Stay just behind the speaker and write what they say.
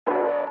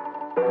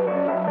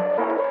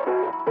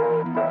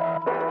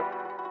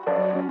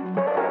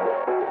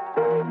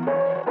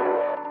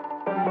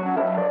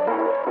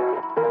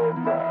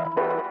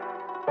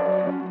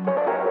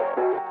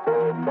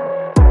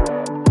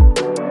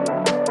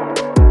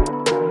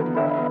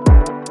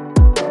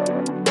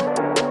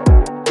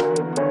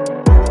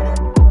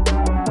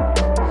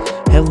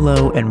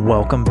Hello and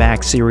welcome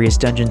back, Serious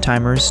Dungeon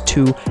Timers,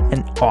 to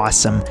an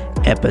awesome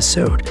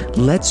episode.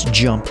 Let's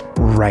jump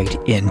right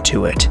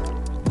into it.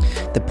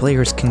 The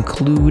players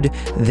conclude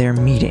their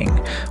meeting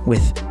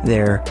with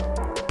their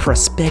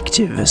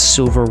prospective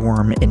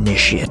Silverworm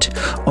initiate,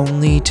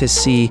 only to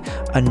see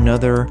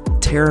another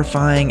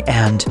terrifying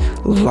and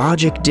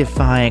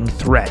logic-defying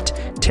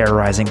threat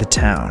terrorizing the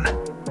town.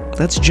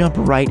 Let's jump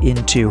right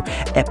into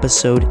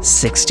episode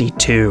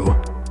 62,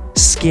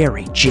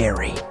 Scary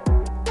Jerry.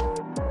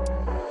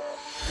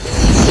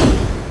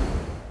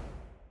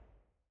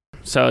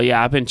 So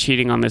yeah, I've been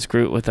cheating on this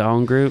group with the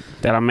own group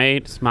that I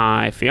made. It's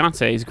my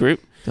fiance's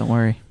group. Don't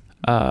worry.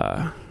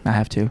 I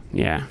have to.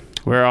 Yeah,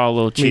 we're all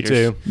little cheaters. Me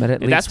too. But at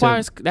least That's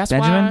why. That's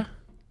Benjamin?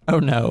 Oh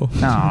no.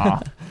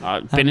 Aw. why.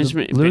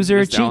 Benjamin. Loser,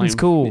 Benjamin's cheating's the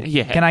cool. only-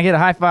 Yeah. Can I get a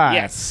high five?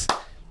 Yes.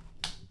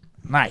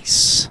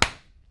 Nice.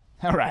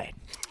 All right.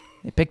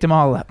 They picked them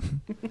all up.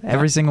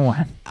 Every single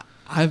one.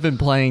 I've been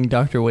playing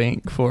Dr.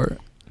 Wink for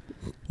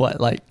what,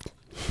 like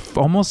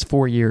Almost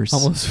 4 years.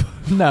 almost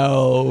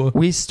no.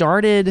 We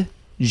started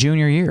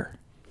junior year.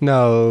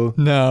 No.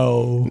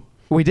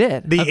 We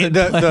did.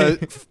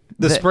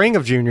 The spring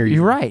of junior year.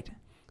 You're right.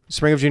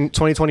 Spring of June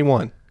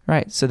 2021.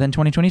 Right. So then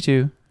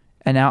 2022,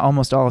 and now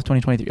almost all of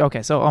 2023.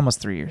 Okay, so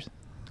almost 3 years,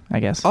 I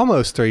guess.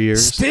 Almost 3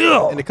 years.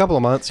 Still. In a couple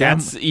of months. Yeah.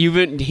 That's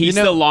even. He's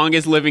the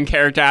longest living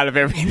character out of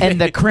everything.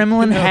 And the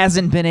Kremlin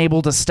hasn't been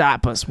able to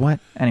stop us. What?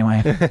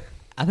 Anyway.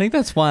 I think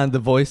that's why the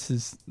voice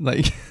is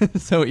like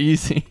so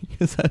easy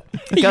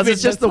Because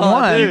it's just the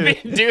one.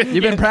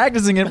 You've been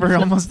practicing it for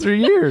almost 3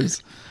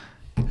 years.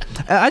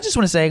 I just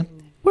want to say,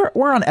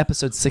 we're on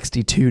episode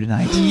 62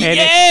 tonight. And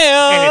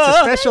it's a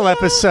special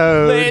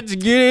episode. Let's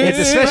get it. It's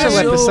a special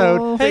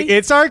episode. Hey.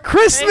 It's our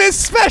Christmas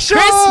special.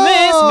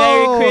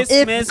 Merry Christmas.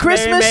 If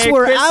Christmas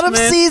were out of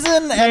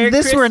season and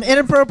this were an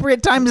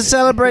inappropriate time to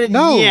celebrate it,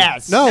 No.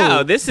 Yes.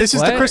 No. This is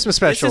the Christmas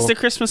special. This is the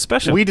Christmas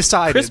special. We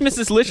decided. Christmas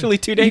is literally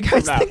 2 days you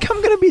guys from now. think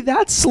I'm going to be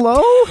that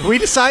slow? We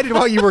decided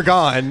while you were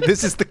gone.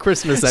 This is the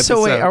Christmas episode.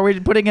 So wait, are we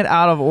putting it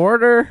out of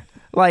order?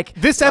 Like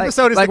This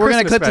episode is like the we're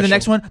gonna Christmas clip to the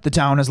special. next one. The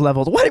town is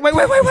leveled. Wait,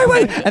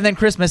 and then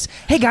Christmas.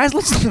 Hey guys,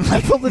 let's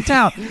level the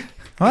town.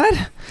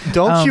 What?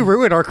 Don't you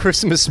ruin our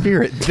Christmas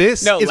spirit.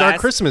 This is our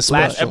Christmas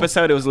special. Last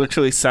episode, it was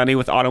literally sunny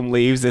with autumn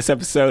leaves. This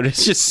episode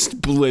is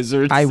just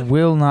blizzards. I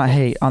will not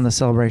hate on the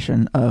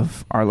celebration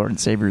of our Lord and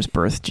Savior's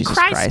birth, Jesus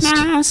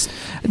Christ,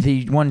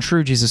 the one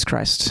true Jesus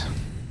Christ.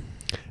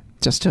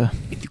 Just to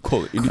If you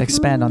call it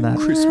expand on that,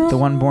 the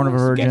one born of a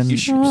virgin,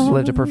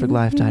 lived a perfect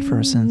life, died for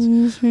our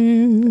sins,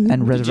 and Did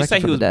you resurrected say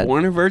he from the was dead.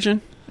 born a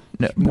virgin?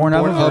 No, born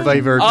of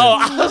a virgin. Oh,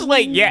 I was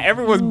like, yeah,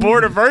 everyone's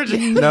born a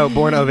virgin. No,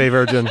 born of a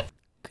virgin.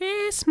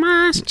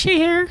 Christmas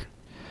cheer.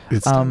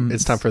 It's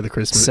time for the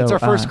Christmas. So, it's our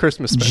first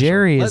Christmas special.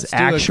 Jerry Let's is do a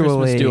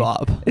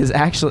Christmas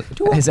actually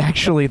doo-wop. is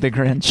actually the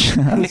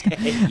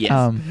Grinch.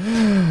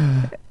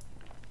 Yes.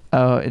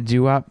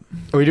 Doo-wop.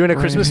 Are we doing a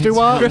Christmas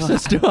doo-wop?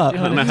 Christmas doo-wop. I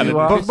don't know how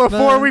to do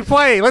Before we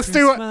play, let's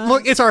do it.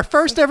 Look, it's our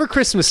first ever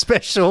Christmas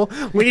special.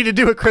 We need to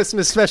do a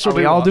Christmas special. Are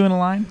we all doing a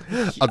line?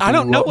 I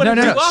don't know what No,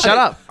 to no, do. no. Shut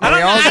up. I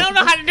don't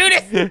know how to do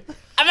this.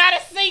 I'm out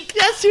of sync.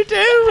 Yes, you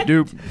do.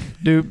 Doop,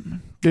 doop,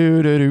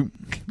 doo, doo, doop,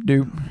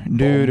 doop,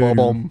 doo, doo,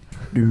 Boom,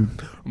 doo,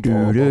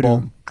 doo, doo,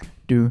 doo,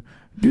 doo,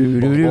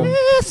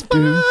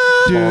 doo,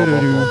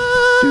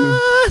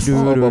 doo,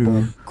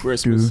 doo,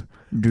 Christmas.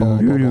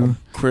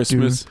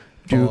 Christmas.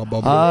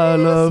 I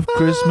love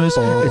Christmas.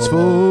 It's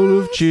full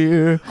of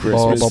cheer.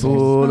 Christmas. It's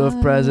full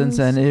of presents,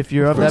 and if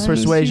you're of that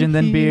persuasion,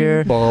 then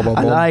beer.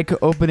 I like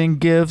opening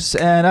gifts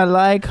and I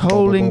like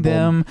holding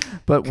them,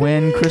 but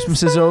when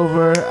Christmas is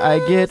over,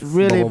 I get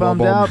really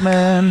bummed out,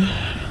 man.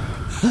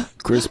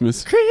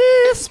 Christmas.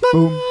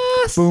 Boom,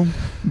 boom,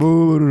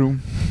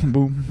 boom,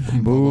 boom,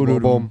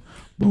 boom,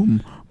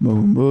 boom,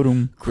 boom,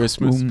 boom,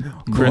 Christmas. boom,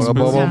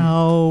 Christmas.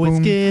 Now it's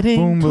Boom, getting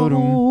boom, boom,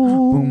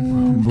 cold.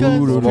 boom, Cause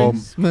boom,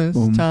 Christmas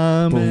boom,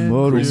 time boom, and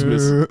boom,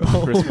 Christmas.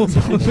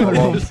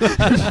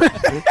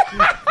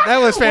 That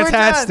was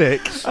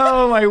fantastic.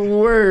 Oh my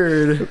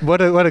word!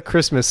 What a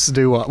Christmas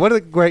do-wop. What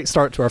a great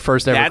start to our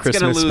first ever That's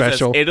Christmas gonna lose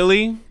special. us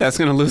Italy. That's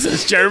gonna lose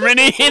us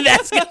Germany.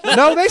 That's gonna,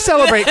 No, they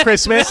celebrate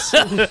Christmas.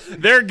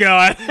 they're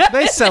gone.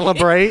 They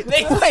celebrate.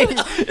 Wait,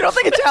 you don't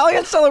think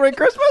Italians celebrate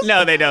Christmas?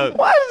 No, they don't.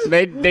 What?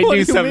 They What do do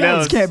you something mean?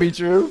 else. This can't be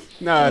true.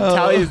 No,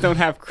 Italians don't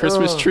have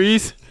Christmas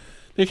trees.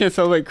 They can't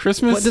celebrate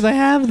Christmas. What do they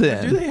have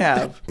then? What do they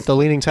have? The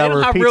Leaning Tower don't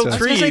of have Pizza. real I was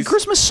gonna say trees.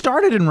 Christmas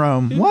started in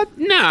Rome. What?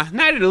 Nah,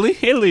 not Italy.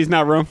 Italy's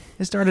not Rome.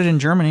 It started in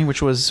Germany,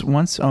 which was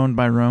once owned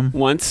by Rome.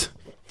 Once.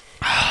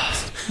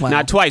 Wow.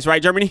 Not twice,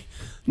 right, Germany?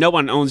 No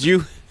one owns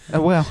you.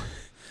 Well,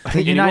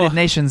 the United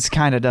Nations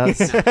kind of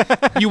does.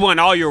 You won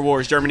all your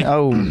wars, Germany.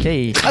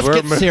 Okay. Let's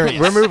get serious.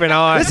 We're moving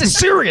on. This is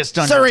serious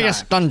dungeon Serious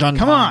time. dungeon.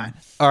 Come on.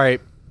 All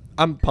right.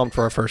 I'm pumped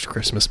for our first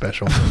Christmas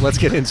special. Let's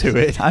get into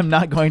it. I'm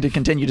not going to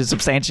continue to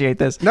substantiate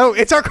this. No,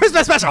 it's our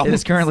Christmas special. It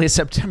is currently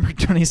September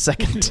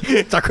 22nd.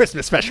 It's our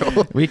Christmas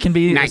special. We can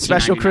be a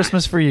special 1999.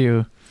 Christmas for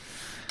you.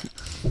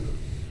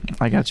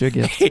 I got you a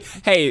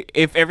gift. Hey,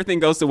 if everything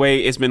goes the way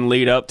it's been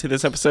lead up to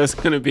this episode, it's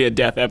going to be a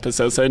death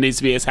episode, so it needs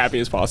to be as happy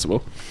as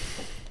possible.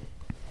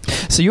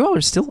 So you all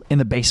are still in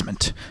the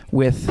basement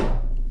with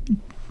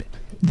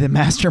the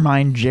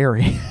mastermind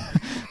Jerry,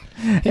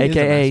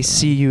 aka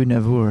C.U.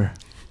 Navour.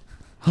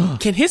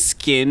 Can his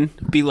skin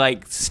be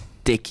like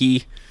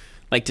sticky,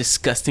 like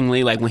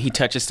disgustingly, like when he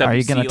touches stuff? Are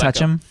you gonna touch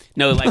him?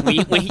 No, like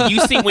when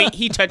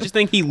he touches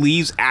things, he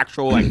leaves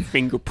actual like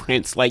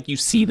fingerprints, like you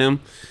see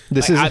them.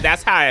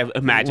 That's how I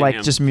imagine like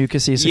him. just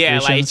mucusy secretions. Yeah,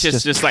 like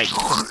just like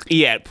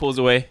yeah, it pulls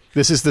away.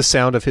 This is the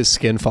sound of his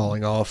skin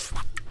falling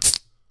off.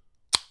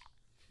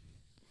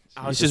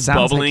 I was just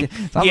bubbling.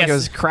 Sounds like it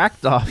was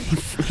cracked off.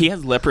 He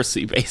has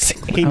leprosy,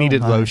 basically. He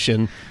needed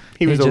lotion.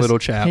 He was a little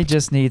chap. He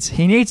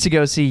needs to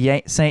go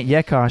see Saint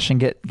Yekosh and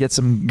get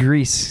some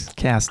grease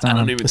cast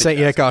on him. Saint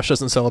Yekosh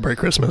doesn't celebrate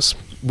Christmas.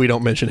 We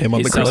don't mention him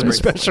on the Christmas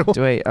special.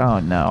 Wait, oh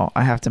no,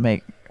 I have to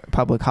make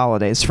public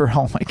holidays for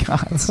all my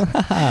gods.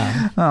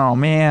 Oh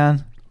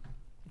man.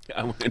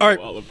 I went all right,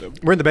 all of them.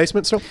 We're in the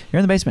basement still? You're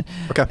in the basement.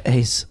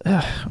 Okay.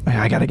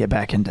 I gotta get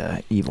back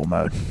into evil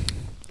mode.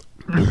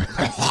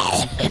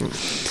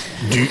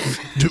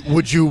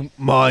 Would you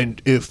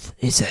mind if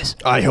He says,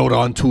 I held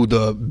on to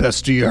the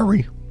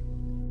bestiary?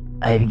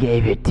 I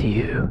gave it to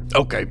you.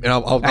 Okay, and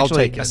I'll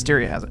take it.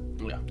 Asteria has it.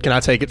 Can I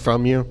take it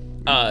from you?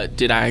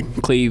 Did I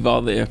cleave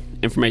all the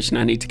information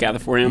I need to gather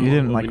for him? You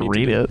didn't What do we need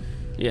read to do? it.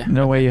 Yeah.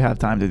 No way you have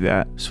time to do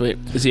that. Sweet.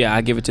 So yeah,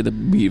 I give it to the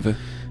beaver.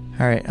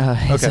 All right.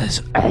 He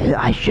says,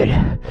 I should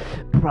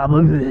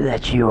probably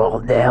let you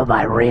all know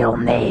my real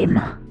name.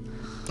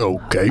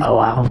 Okay. Oh,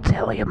 I'll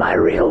tell you my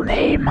real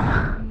name.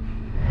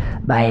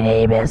 My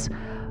name is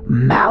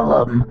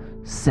Malum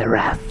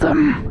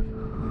Serathim.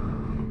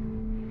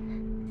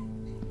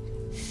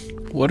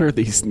 What are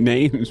these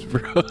names,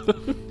 bro?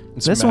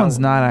 this one's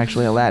not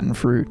actually a Latin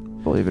fruit,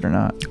 believe it or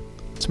not.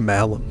 It's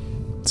malum.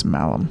 It's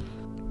malum.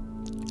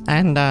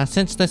 And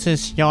since this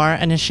is your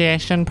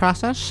initiation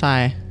process,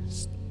 I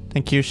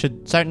think you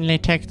should certainly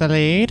take the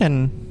lead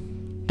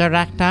and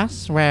direct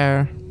us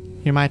where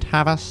you might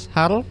have us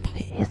help.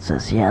 It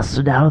says yes,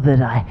 now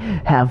that I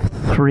have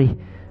 3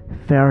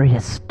 very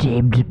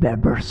esteemed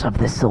members of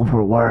the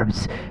Silver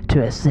Worms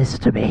to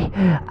assist me,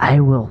 I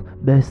will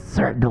most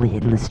certainly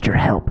enlist your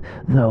help,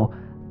 though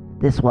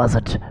this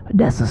wasn't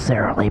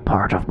necessarily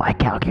part of my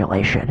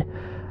calculation.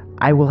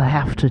 I will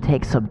have to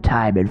take some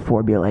time and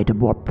formulate a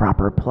more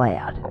proper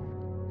plan.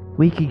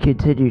 We can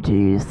continue to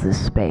use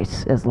this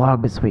space as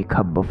long as we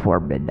come before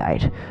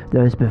midnight.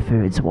 Those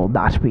buffoons will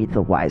not be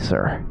the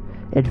wiser.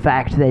 In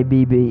fact, they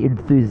may be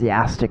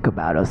enthusiastic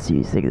about us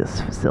using this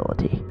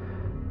facility.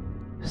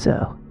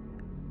 So,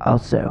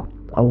 also,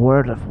 a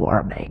word of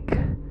warning.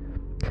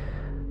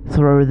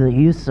 Through the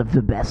use of the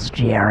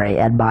bestiary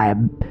and my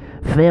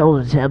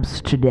failed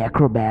attempts to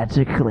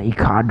necromantically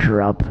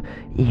conjure up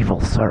evil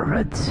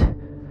servants,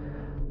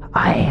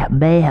 I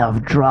may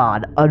have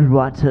drawn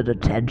unwanted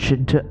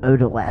attention to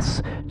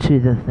Odaless to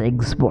the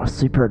things more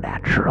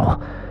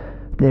supernatural.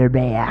 There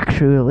may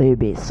actually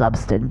be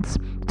substance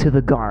to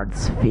the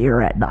guard's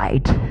fear at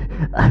night.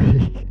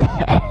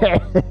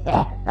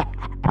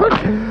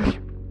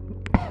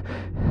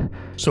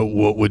 So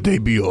what would they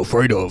be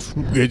afraid of?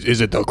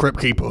 Is it the Crypt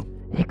Keeper?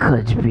 It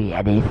could be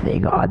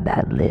anything on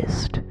that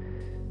list.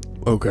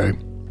 Okay.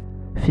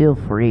 Feel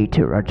free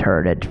to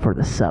return it for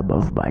the sum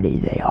of money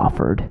they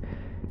offered.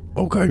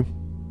 Okay.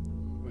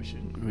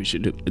 We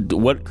should do.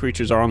 What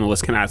creatures are on the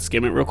list? Can I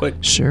skim it real quick?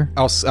 Sure.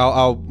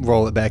 I'll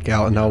roll it back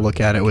out and I'll look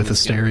at it with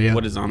Asteria.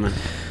 What is on there?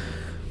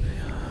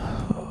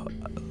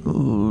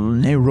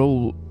 They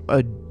roll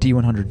a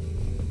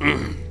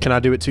D100. Can I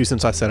do it too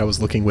since I said I was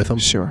looking with him?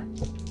 Sure.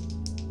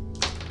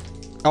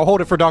 I'll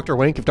hold it for Dr.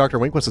 Wink if Dr.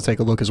 Wink wants to take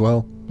a look as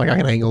well. Like, I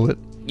can angle it.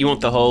 You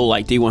want the whole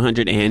like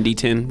D100 and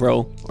D10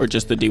 roll, or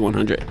just the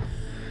D100?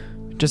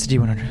 Just a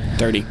D100.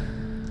 30.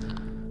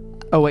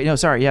 Oh, wait, no,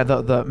 sorry. Yeah, a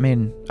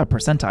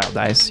percentile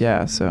dice.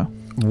 Yeah, so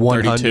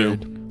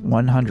 100.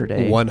 100,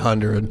 eh?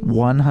 100.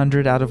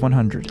 100 out of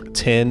 100.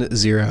 10,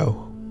 0,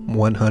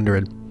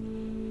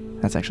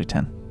 100. That's actually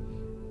 10.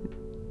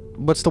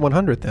 What's the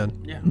 100 then?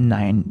 Yeah.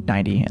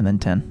 90, and then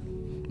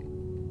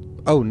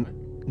 10. Oh,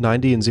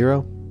 90 and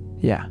 0?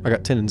 Yeah. I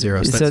got 10 and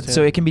 0. So, that's 10.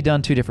 So it can be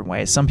done 2 different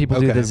ways. Some people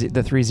do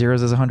the 3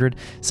 zeros as 100.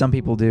 Some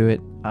people do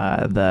it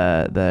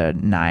the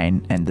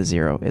 9 and the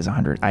 0 is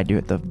 100. I do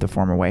it the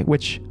former way,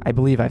 which I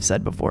believe I've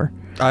said before.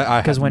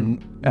 Because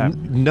when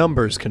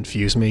numbers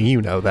confuse me,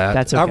 you know that.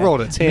 That's okay. I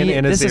rolled a 10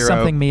 and a 0. This is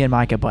something me and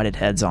Micah butted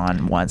heads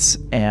on once,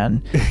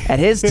 and at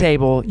his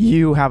table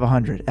you have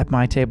 100. At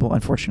my table,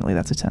 unfortunately,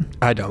 that's a 10.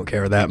 I don't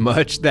care that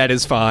much. That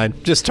is fine.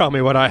 Just tell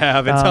me what I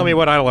have and tell me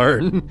what I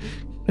learn.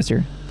 What's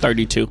your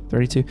 32?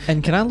 32.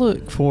 And can I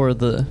look for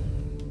the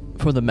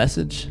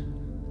message?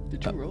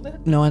 Did you roll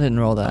that? No, I didn't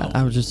roll that.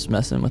 I was just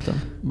messing with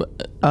them.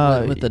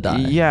 But with the die.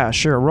 Yeah,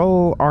 sure.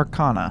 Roll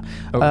Arcana.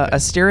 Okay.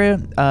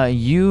 Asteria,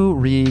 you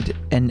read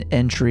an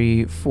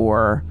entry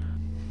for.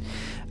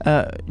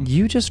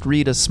 You just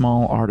read a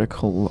small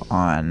article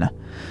on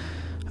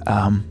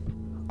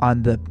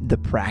the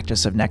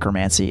practice of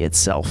necromancy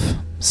itself.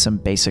 Some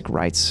basic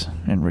rites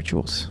and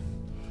rituals.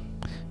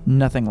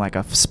 Nothing like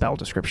a spell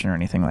description or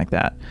anything like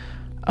that.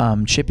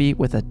 Chippy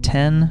with a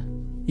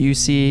 10. you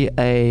see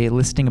a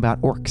listing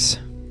about orcs.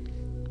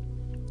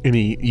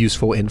 Any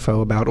useful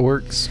info about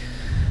orcs?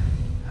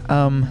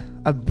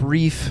 A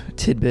brief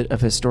tidbit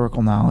of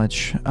historical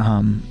knowledge.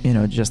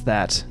 Just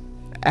that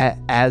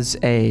as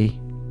a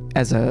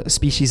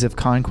species of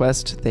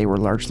conquest, they were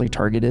largely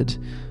targeted,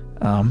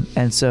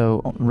 and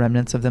so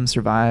remnants of them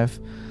survive,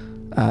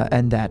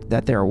 and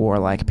that they're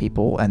warlike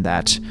people, and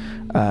that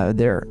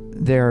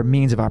their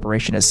means of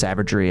operation is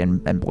savagery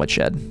and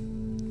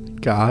bloodshed.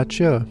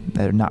 Gotcha.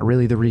 They're not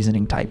really the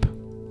reasoning type.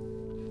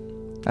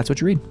 That's what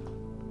you read.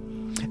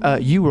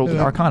 You rolled an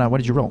Arcana. What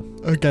did you roll?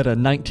 I got a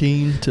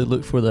 19 to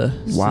look for the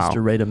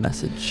Sister Rada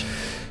message.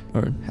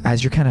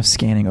 As you're kind of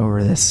scanning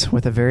over this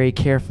with a very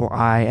careful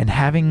eye and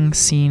having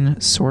seen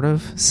sort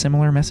of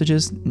similar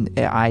messages,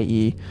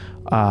 i.e.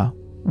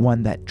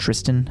 One that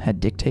Tristan had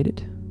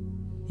dictated,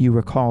 you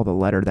recall the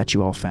letter that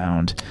you all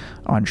found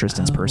on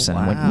Tristan's person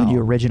when you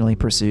originally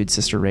pursued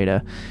Sister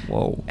Rada.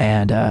 Whoa.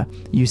 And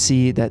you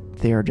see that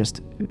they are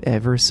just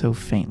ever so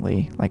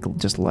faintly, like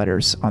just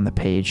letters on the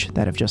page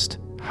that have just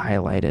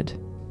highlighted.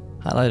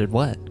 Highlighted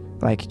what?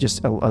 Like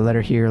just a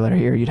letter here,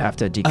 You'd have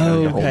to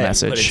decode the whole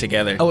message. Put it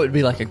together. Oh, it'd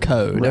be like a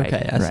code. Right,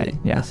 okay, I see.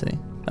 Yeah. I see.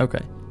 Okay.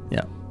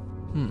 Yeah.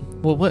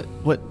 Well,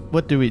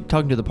 what do we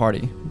talking to the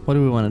party? What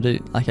do we want to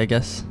do? Like, I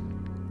guess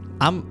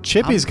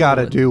Chippy's got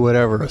to do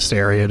whatever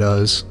Asteria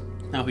does.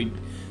 No,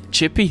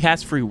 Chippy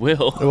has free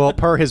will. Well,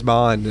 per his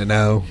bond,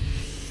 no.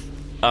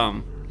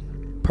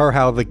 Per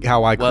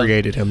how I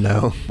created him,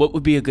 no. What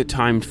would be a good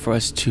time for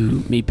us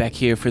to meet back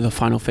here for the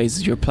final phase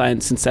of your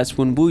plan, since that's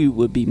when we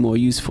would be more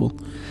useful?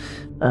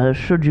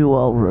 Should you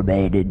all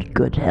remain in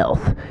good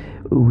health,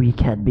 we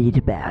can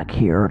meet back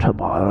here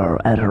tomorrow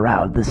at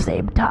around the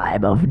same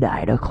time of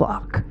 9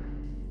 o'clock.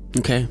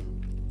 Okay.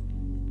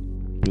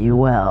 Be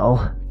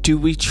well. Do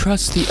we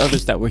trust the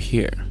others that were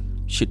here?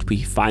 Should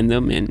we find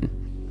them and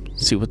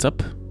see what's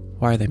up?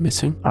 Why are they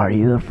missing? Are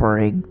you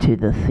referring to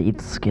the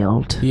Thieves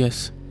Guild?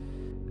 Yes.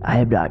 I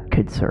am not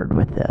concerned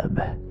with them.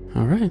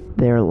 All right.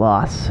 Their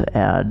loss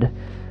and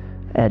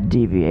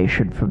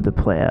deviation from the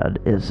plan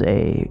is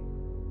a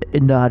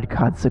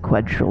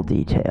non-consequential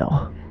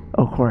detail,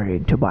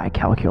 according to my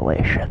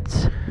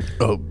calculations.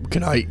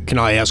 Can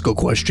I ask a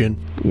question?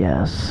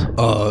 Yes.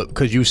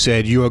 Because you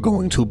said you are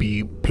going to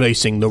be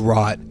placing the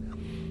rot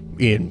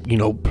in,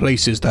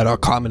 places that are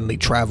commonly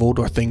traveled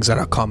or things that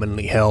are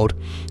commonly held,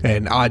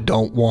 and I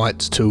don't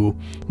want to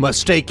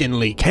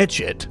mistakenly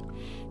catch it,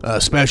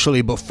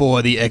 especially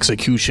before the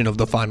execution of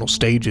the final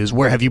stages.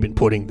 Where have you been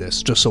putting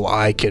this, just so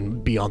I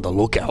can be on the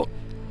lookout?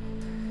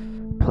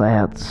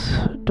 Plants,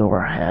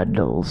 door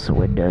handles,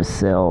 window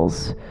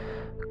sills,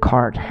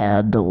 cart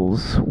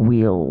handles,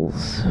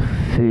 wheels,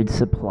 food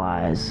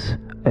supplies,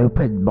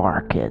 open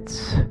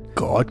markets.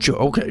 Gotcha.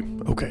 Okay.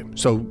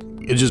 So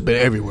it's just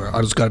been everywhere.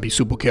 I just gotta be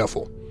super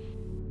careful.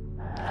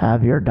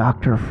 Have your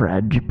doctor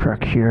friend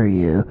procure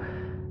you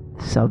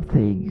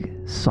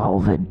something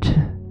solvent.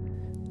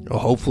 Well,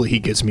 hopefully he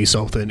gets me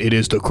something. It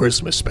is the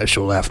Christmas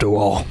special after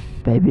all.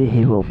 Maybe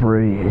he will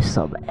brew you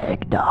some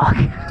eggnog.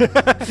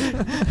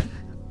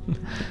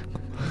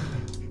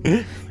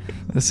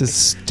 This is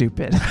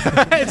stupid.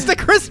 It's the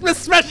Christmas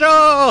special!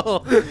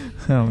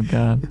 Oh,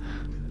 God.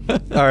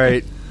 All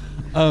right.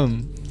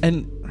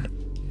 And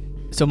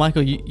so,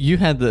 Michael, you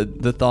had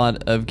the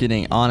thought of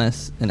getting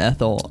Honest and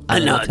Ethel out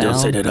of the town. Don't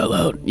say that out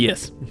loud.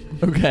 Yes.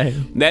 Okay.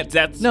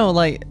 That's no,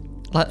 like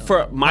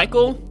for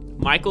Michael,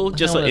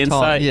 just an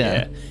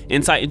insight.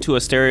 Insight into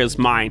Asteria's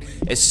mind.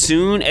 As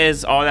soon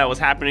as all that was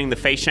happening, the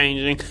face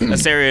changing,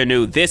 Asteria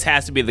knew this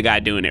has to be the guy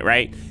doing it,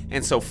 right?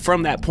 And so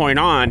from that point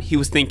on, he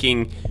was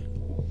thinking,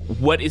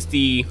 what is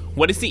the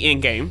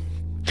end game?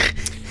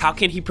 How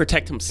can he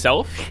protect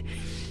himself?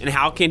 And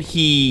how can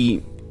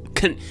he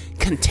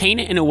contain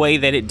it in a way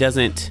that it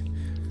doesn't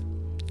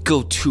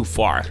go too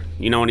far?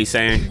 You know what he's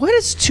saying? What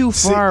is too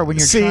far when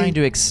you're trying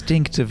to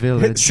extinct a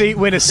village? See,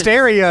 when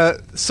Asteria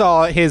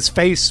saw his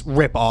face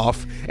rip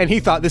off, and he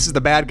thought this is the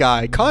bad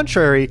guy.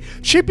 Contrary,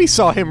 Chippy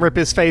saw him rip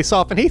his face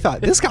off, and he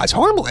thought, this guy's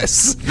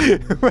harmless.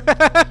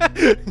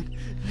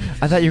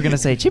 I thought you were going to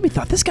say, Chippy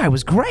thought this guy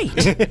was great.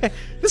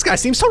 This guy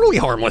seems totally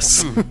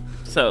harmless.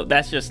 So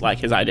that's just like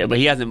his idea, but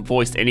he hasn't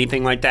voiced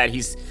anything like that.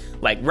 He's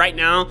like, right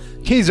now,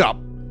 he's a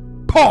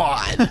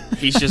pawn.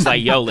 He's just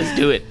like, yo, let's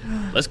do it.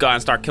 Let's go out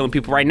and start killing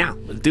people right now.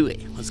 Let's do it.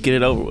 Let's get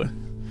it over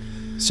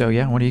with. So,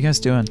 yeah, what are you guys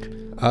doing?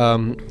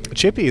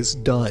 Chippy is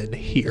done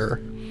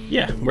here.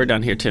 Yeah, we're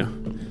done here, too.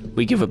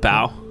 We give a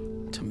bow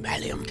to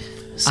Malium.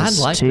 I'd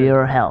like to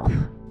your health.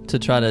 To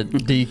try to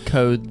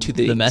decode to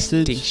the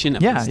message.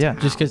 Of yeah.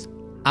 Just because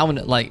I want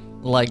to,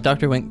 like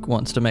Dr. Wink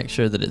wants to make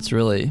sure that it's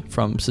really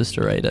from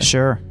Sister Rada.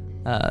 Sure.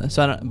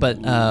 So I don't, but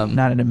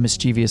not a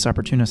mischievous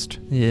opportunist.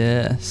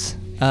 Yes.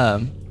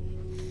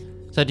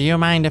 So do you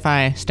mind if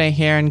I stay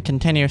here and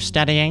continue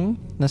studying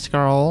the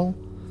scroll?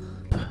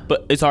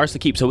 But it's ours to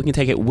keep, so we can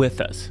take it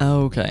with us.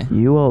 Okay.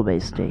 You all may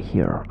stay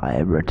here. I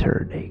am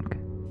returning.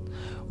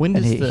 When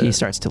does he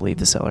starts to leave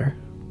the cellar.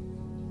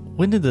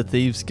 When did the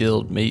Thieves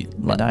Guild meet?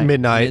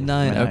 Midnight.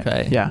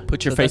 Okay. Yeah.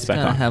 Put your face back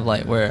on. Have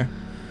like where?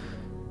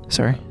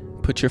 Sorry.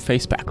 Put your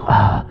face back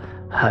on.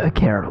 How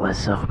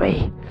careless of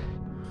me.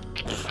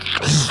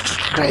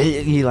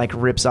 He like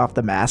rips off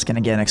the mask and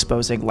again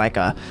exposing like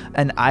an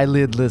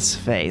eyelidless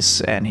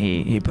face, and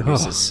he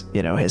produces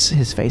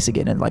his face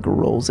again and like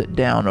rolls it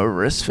down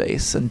over his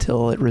face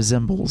until it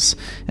resembles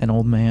an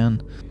old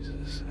man.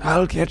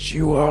 I'll get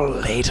you all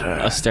later.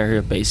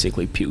 Asteria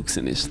basically pukes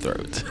in his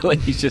throat. Like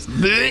he's just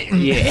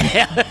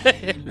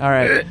yeah. All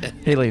right,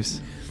 he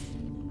leaves.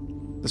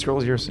 The scroll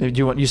is yours.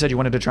 You said you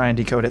wanted to try and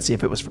decode it, see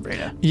if it was for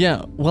Breda.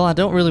 Yeah. Well, I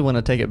don't really want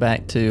to take it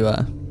back to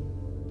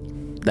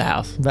The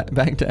house.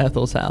 back to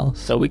Ethel's house.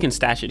 So we can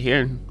stash it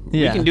here.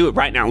 Yeah. We can do it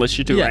right now. Let's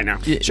just do it right now.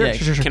 Sure.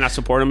 Can I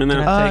support him in there?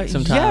 Can I take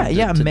some time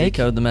to make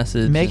decode the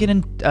message? Make an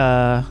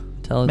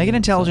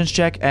intelligence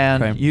check,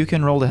 and Okay. you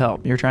can roll to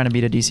help. You're trying to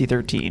beat a DC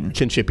 13.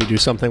 Can Chippy do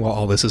something while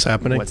all this is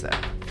happening? What's that?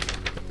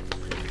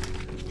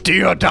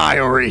 Dear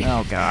Diary.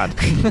 Oh God.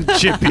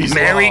 Chippy's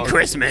Merry log.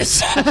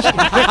 Christmas.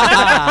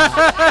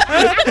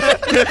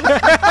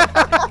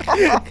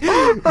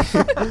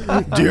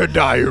 Dear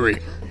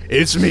Diary,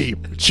 it's me,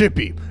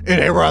 Chippy, in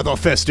a rather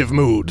festive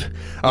mood.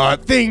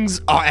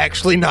 Things are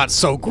actually not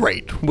so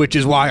great, which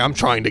is why I'm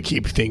trying to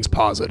keep things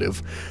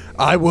positive.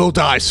 I will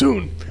die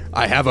soon.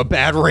 I have a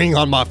bad ring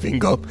on my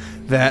finger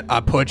that I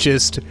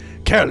purchased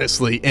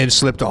carelessly and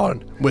slipped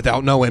on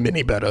without knowing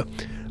any better.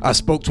 I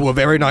spoke to a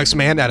very nice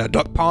man at a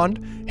duck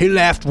pond. He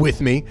laughed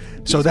with me,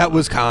 so that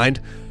was kind.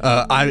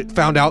 I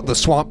found out the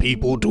swamp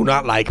people do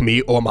not like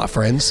me or my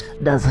friends.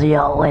 Does he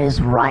always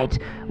write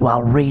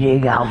while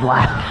reading out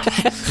loud?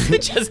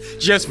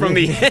 just from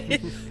the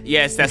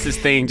yes, that's his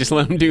thing. Just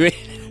let him do it.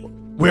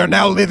 We are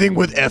now living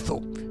with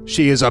Ethel.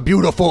 She is a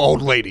beautiful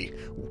old lady,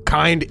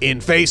 kind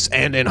in face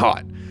and in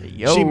heart.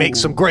 She makes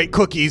some great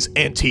cookies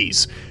and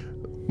teas.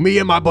 Me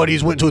and my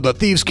buddies went to the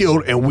Thieves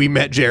Guild and we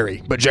met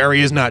Jerry, but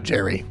Jerry is not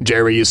Jerry.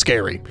 Jerry is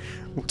scary.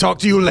 Talk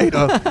to you later.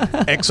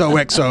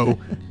 XOXO.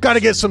 Gotta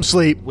get some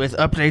sleep. With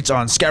updates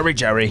on Scary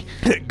Jerry.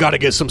 Gotta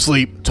get some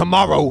sleep.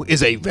 Tomorrow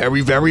is a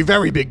very, very,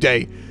 very big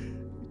day.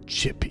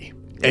 Chippy.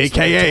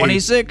 AKA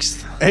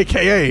 26th.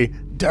 AKA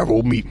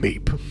Daryl Meep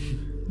Meep.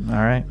 All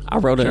right. I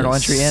wrote a Journal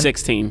entry in.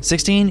 16.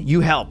 16.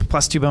 You help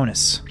plus 2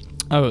 bonus.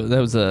 Oh, that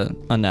was a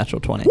unnatural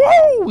 20.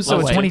 Woo! So Oh,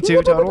 it's wait.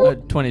 22 total.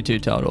 22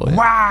 total. Yeah.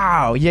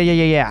 Wow.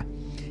 Yeah.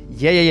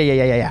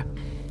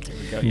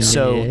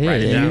 So Write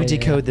it you down.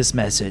 decode this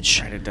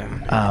message. Write it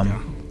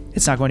down.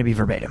 It's not going to be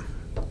verbatim.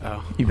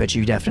 Oh. But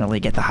you definitely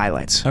get the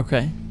highlights.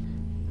 Okay.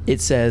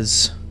 It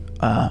says,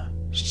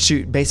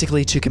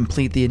 to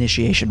complete the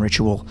initiation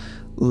ritual,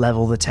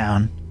 level the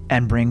town,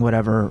 and bring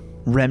whatever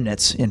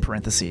remnants in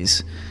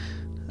parentheses,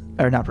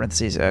 or not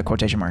parentheses,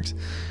 quotation marks,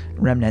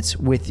 remnants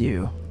with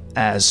you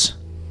as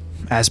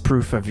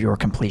proof of your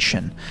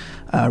completion.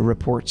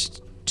 Report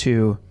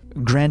to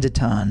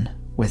Granditon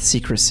with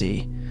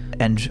secrecy,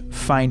 and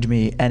find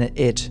me. And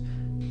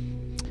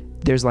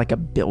there's like a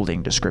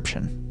building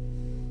description.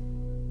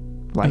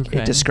 Like Okay.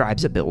 it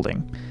describes a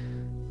building,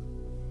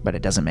 but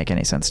it doesn't make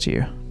any sense to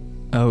you.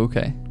 Oh,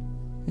 okay.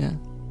 Yeah.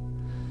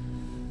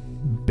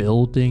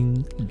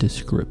 Building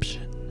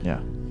description. Yeah.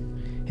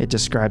 It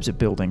describes a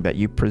building that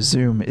you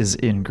presume is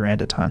in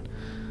Granditon.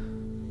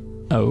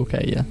 Oh,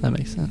 okay. Yeah, that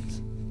makes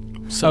sense.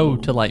 So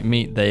to like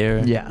meet there.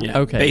 Yeah. yeah.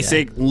 Okay.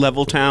 Basic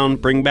level town.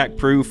 Bring back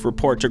proof.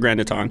 Report to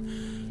Granditon.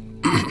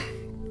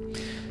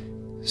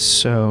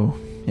 So,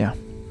 yeah,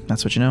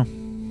 that's what you know.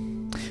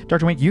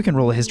 Dr. Wink, you can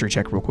roll a history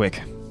check real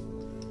quick.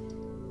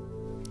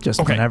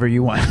 Just whenever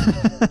you want.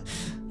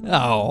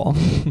 Oh,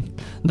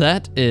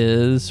 that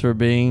is for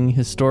being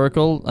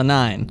historical a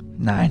 9.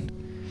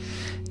 9.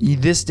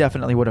 This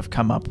definitely would have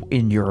come up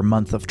in your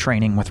month of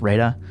training with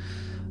Rada.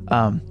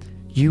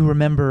 You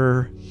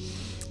remember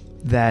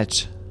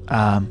that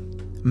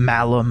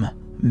Malum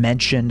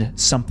mentioned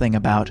something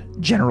about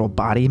general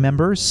body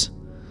members?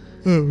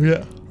 Oh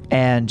yeah.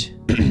 And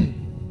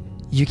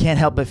you can't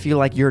help but feel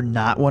like you're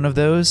not one of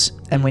those.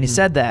 And when he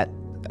said that,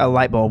 a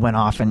light bulb went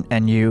off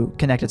and you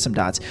connected some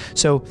dots.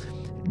 So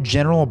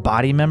general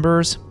body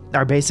members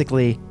are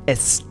basically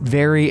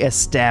very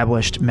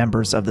established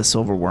members of the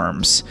Silver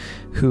Worms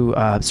who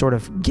sort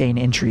of gain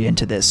entry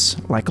into this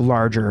like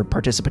larger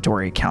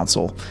participatory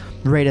council.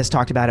 Rada's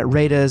talked about it.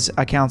 Rada's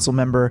a council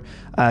member.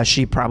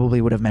 She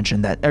probably would have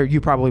mentioned that, or you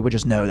probably would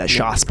just know that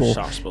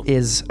Shospel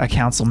is a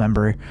council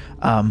member,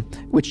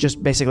 which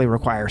just basically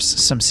requires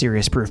some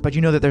serious proof. But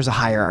you know that there's a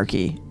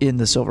hierarchy in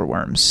the Silver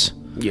Worms.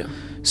 Yeah.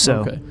 So,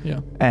 Okay, yeah.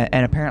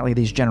 and apparently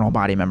these general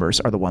body members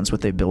are the ones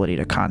with the ability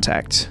to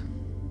contact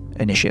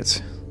initiates.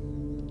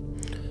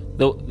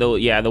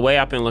 The way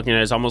I've been looking at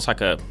it is almost like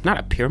not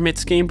a pyramid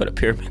scheme, but a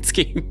pyramid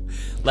scheme.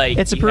 Like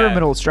It's a you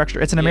pyramidal structure.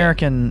 It's an Yeah.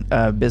 American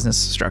business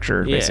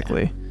structure, Yeah.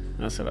 basically.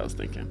 That's what I was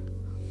thinking.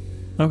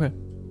 Okay.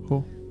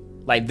 Cool.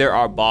 Like there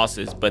are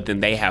bosses, but then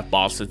they have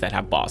bosses that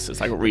have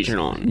bosses, like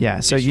regional. and Yeah,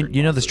 so district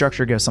you know the bosses.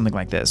 structure goes something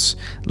like this.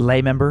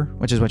 Lay member,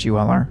 which is what you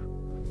all are.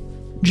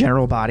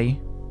 General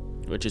body,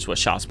 Which is what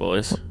Shospel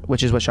is.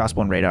 which is what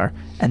Shospel and Radar.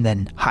 And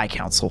then High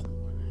Council.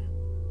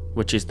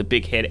 Which is the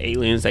big head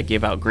aliens that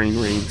give out green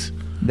rings.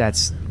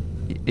 That's...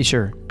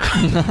 Sure.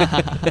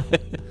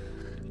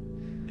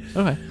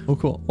 Okay. Well,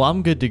 cool. Well,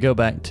 I'm good to go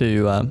back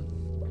to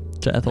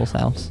Ethel's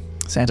house.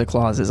 Santa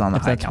Claus is on the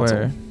If High that's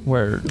Council.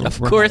 where Of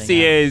we're course heading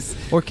he out. is.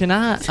 Or can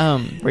I?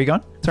 Where are you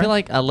going? I feel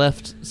like I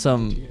left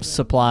some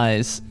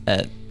supplies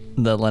at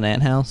the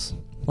Lanant house,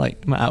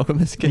 like my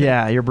alchemist kit.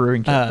 Yeah, your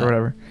brewing kit or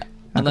whatever.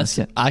 Unless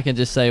I can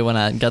just say when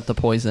I got the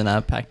poison, I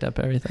packed up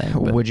everything.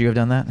 But Would you have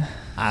done that?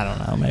 I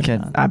don't know. Maybe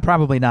not.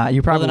 Probably not.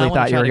 You probably Well, then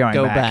I thought you wanna were try to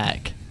going go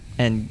back.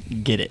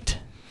 and get it.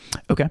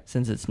 Okay.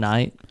 Since it's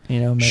night,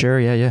 maybe, Sure.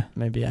 Yeah.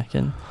 maybe I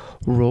can.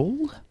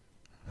 Roll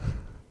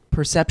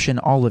perception,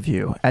 all of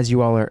you, as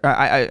you all are.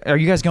 Are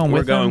you guys going We're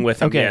with them? going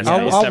with him, Okay. yes. so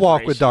Yeah. I'll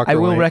walk with Dr. I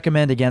will Wayne.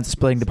 recommend against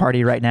splitting the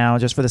party right now,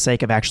 just for the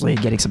sake of actually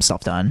getting some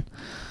stuff done.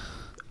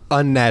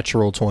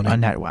 Unnatural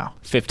 20. Wow.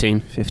 15.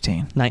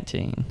 15.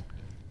 19.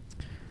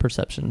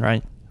 Perception,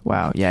 right?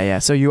 Wow. Yeah.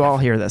 So you all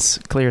hear this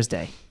clear as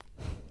day.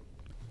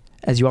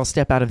 As you all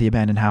step out of the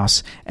abandoned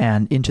house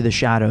and into the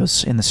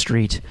shadows in the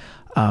street,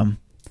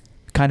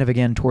 kind of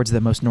again towards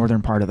the most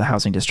northern part of the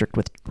housing district,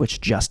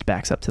 which just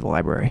backs up to the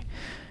library,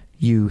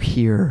 you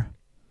hear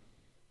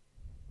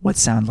what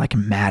sound like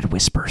mad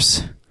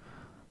whispers.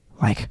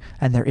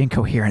 And they're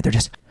incoherent. They're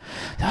just...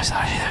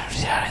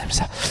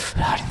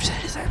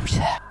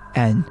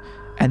 And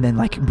then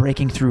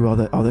breaking through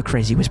all the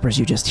crazy whispers,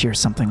 you just hear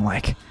something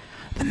like,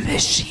 "The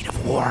machine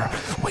of war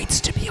waits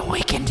to be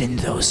awakened in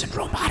those in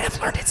Rome have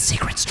learned its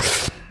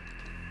secrets."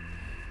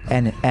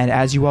 And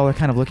as you all are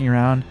kind of looking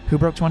around, who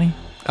broke 20?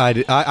 I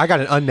got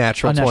an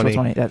unnatural 20.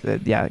 20.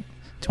 Yeah,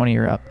 20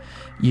 or up.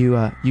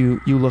 You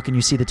look and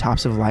you see the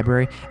tops of the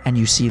library, and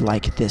you see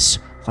this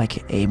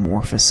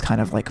amorphous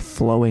kind of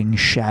flowing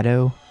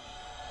shadow,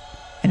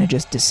 and it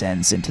just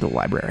descends into the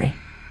library.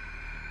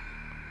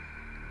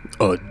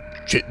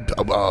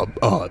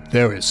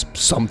 There is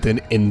something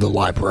in the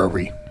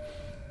library.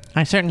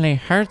 I certainly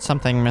heard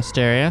something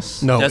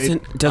mysterious. No,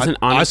 Doesn't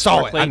I Honest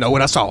saw work it. I late? know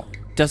what I saw.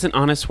 Doesn't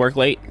Honest work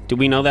late? Do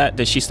we know that?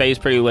 Does she stays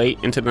pretty late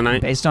into the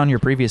night? Based on your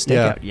previous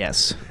Yeah. stakeout,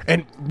 yes.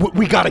 And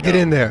we got to get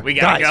in there. We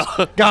gotta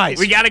go. Guys.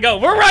 We gotta go.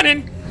 We're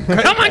running.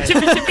 Come on,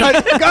 Chippy.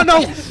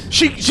 No,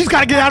 she's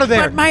got to get out of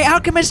there. My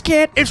alchemist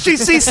kit. If she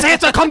sees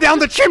Santa come down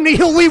the chimney,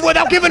 he'll leave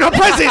without giving her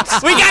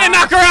presents. We gotta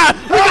knock her out.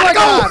 We gotta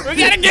go. We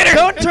gotta get her.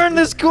 Don't turn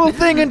this cool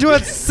thing into a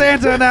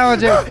Santa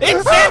analogy.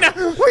 It's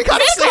Santa. We got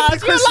to save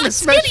the Christmas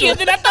special.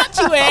 than I thought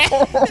you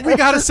were. We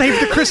got to save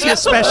the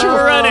Christmas special.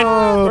 We're running.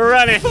 We're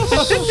running.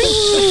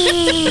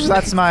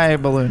 That's my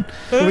balloon.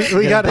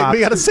 We got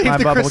to save my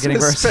the bubble Christmas getting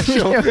burst.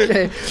 special.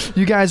 Okay.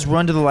 You guys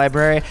run to the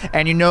library,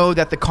 and you know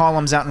that the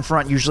columns out in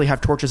front usually have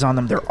torches on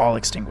them. They're all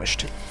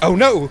extinguished, Oh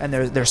no! and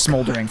they're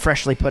smoldering,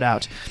 freshly put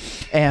out.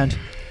 And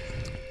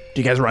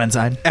do you guys run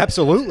inside?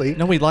 Absolutely.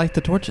 No, we light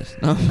the torches.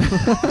 No.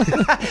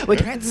 We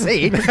can't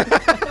see.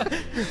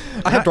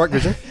 I have dark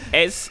vision.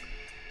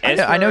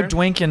 I know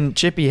Dwink and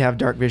Chippy have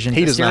dark vision.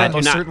 He does Assyria not.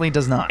 most Do not. certainly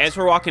does not. As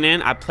we're walking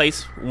in, I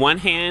place one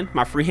hand,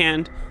 my free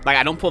hand.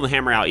 I don't pull the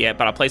hammer out yet,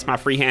 but I place my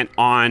free hand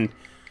on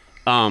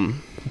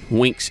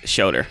Wink's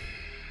shoulder.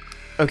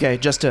 Okay,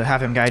 just to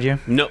have him guide you.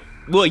 No.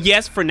 Well,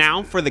 yes, for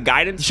now, for the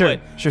guidance, Sure,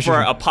 but sure, for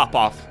sure. a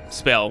pop-off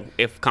spell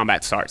if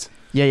combat starts.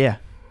 Yeah.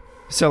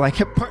 So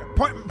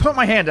put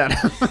my hand out,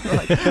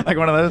 like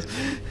one of those.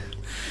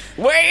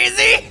 Where is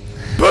he?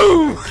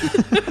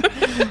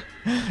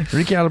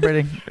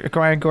 Recalibrating,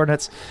 acquiring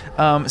coordinates.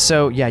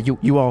 So yeah,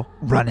 you all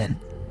run in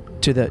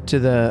to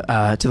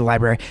the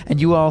library, and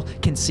you all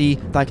can see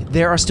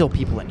there are still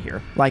people in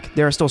here.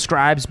 There are still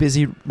scribes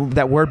busy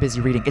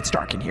reading. It's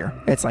dark in here.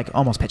 It's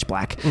almost pitch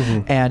black,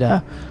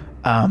 and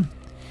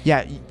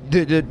yeah.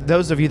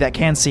 Those of you that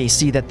can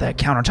see that the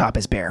countertop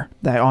is bare.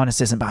 That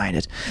Honest isn't behind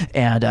it,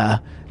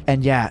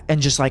 and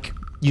just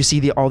you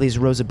see all these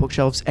rows of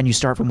bookshelves, and you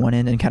start from one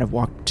end and kind of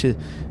walk to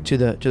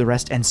the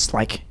rest, and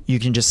you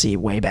can just see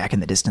way back in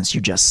the distance.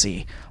 You just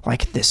see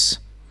this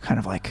kind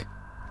of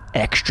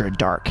extra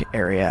dark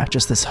area,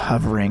 just this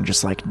hovering,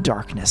 just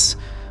darkness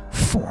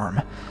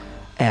form,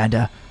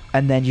 and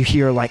then you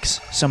hear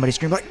somebody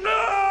scream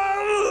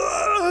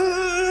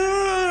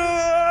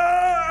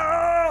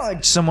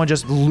someone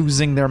just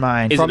losing their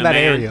mind Is From it a that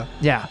man? area.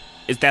 Yeah.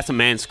 That's a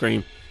man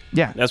scream.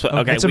 Yeah. That's what.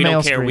 Okay, It's a we male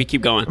don't care. scream. We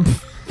keep going.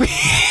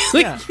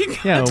 Yeah.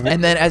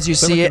 And then as you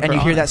see it looking and you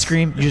for hear that us.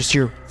 scream, you just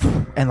hear,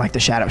 and the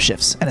shadow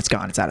shifts and it's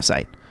gone. It's out of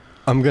sight.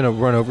 I'm gonna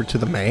run over to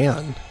the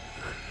man.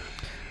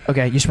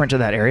 Okay, you sprint to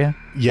that area.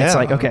 Yeah.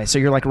 It's okay, so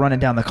you're running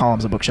down the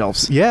columns of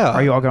bookshelves. Yeah.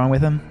 Are you all going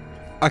with him?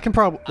 I can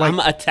probably I'm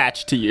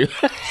attached to you.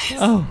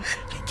 Oh.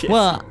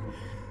 Well,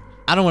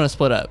 I don't want to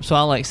split up, so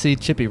I'll see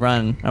Chippy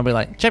run. I'll be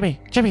like, Chippy,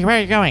 where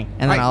are you going?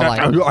 And then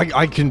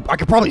I can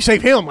probably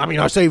save him. I mean,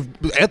 I saved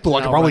Ethel. I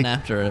can I'll probably run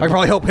after it. I can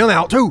probably help him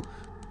out too.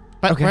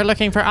 But Okay. we're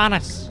looking for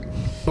Honest.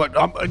 But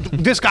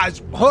this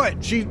guy's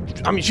hood.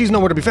 She's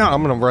nowhere to be found.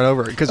 I'm gonna run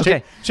over because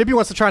Okay. Chippy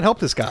wants to try and help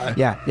this guy.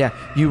 Yeah.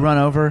 You run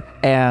over,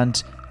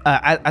 and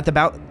at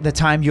about the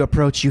time you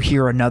approach, you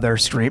hear another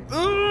scream.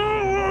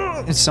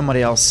 It's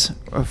somebody else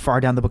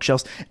far down the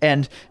bookshelves,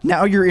 and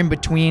now you're in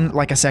between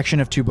a section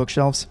of two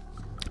bookshelves.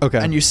 Okay.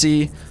 And you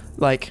see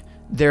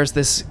there's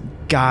this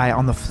guy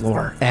on the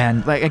floor,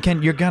 and like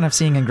again, you're kind of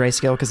seeing in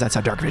grayscale because that's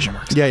how dark vision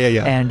works. Yeah.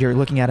 And you're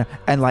looking at him,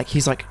 and like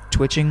he's like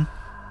twitching,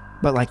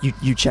 but like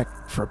you check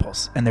for a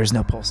pulse, and there's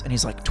no pulse, and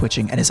he's like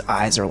twitching, and his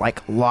eyes are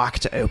like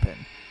locked open,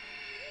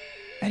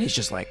 and he's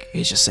just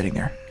sitting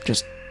there,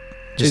 just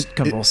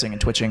convulsing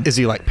and twitching. Is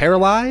he like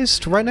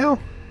paralyzed right now?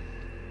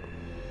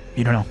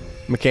 You don't know.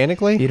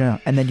 Mechanically? You don't know.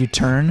 And then you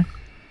turn,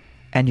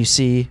 and you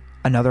see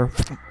another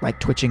like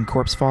twitching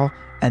corpse fall,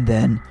 and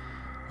then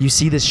you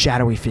see this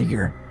shadowy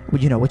figure,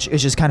 which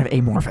is just kind of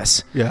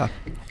amorphous. Yeah.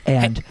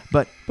 And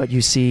but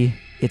you see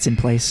it's in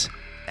place,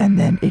 and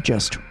then it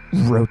just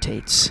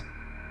rotates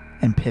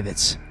and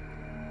pivots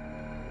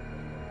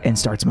and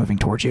starts moving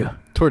towards you.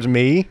 Towards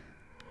me?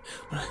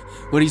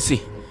 What do you see?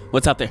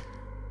 What's out there?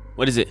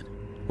 What is it?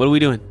 What are we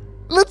doing?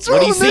 Let's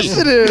What do roll you see?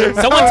 initiative.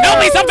 Someone tell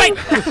me something!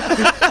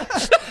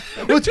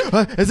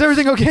 Is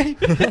everything okay?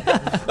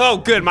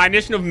 Oh, good. My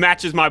initiative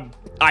matches my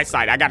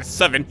eyesight. I got a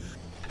 7.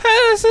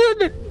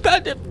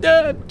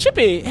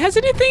 Chippy, has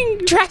anything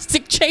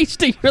drastic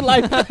changed in your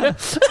life?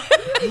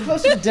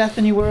 Closer to death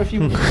than you were if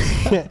you.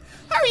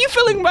 How are you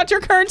feeling about your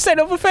current state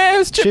of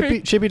affairs,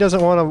 Chippy? Chippy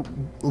doesn't want to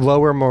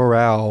lower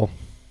morale.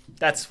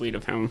 That's sweet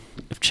of him.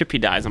 If Chippy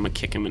dies, I'm going to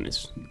kick him in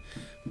his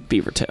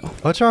beaver tail.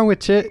 What's wrong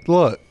with Chip?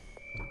 Look,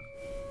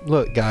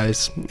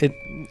 guys.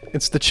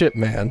 It's the Chip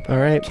Man, all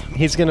right?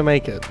 He's going to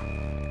make it.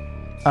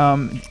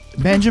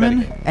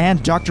 Benjamin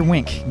and Dr.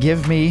 Wink,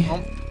 give me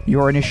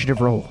your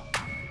initiative roll.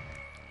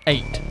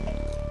 8.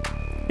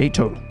 8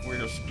 total. We're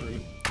just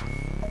screwed.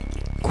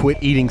 Quit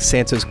eating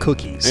Santa's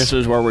cookies. This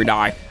is where we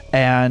die.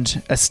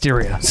 And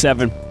Asteria.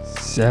 7.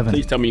 7.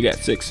 Please tell me you got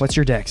 6. What's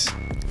your dex?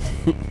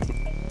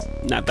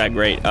 Not that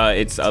great.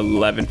 It's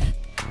 11.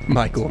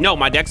 Michael. No,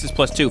 my dex is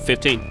 +2,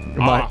 15.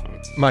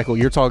 Michael,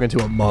 you're talking to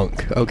a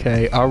monk,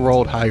 okay? I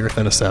rolled higher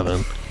than a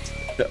 7.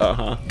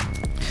 Uh-huh.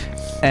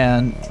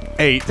 And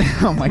 8.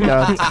 Oh my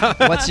god.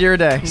 What's your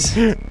dex?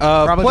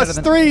 Probably better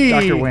than +3.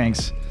 Dr.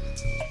 Wings.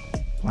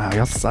 Wow,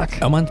 y'all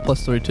suck. Oh, mine's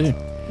 +3 too.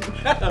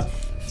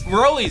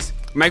 Rollies.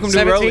 Make them do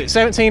 17, rollies.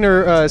 17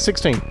 or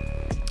 16?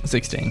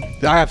 16.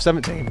 I have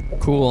 17.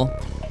 Cool.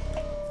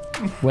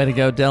 Way to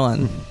go,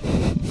 Dylan.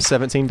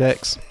 17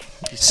 dex.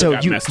 So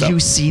got messed up. you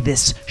see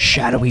this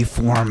shadowy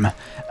form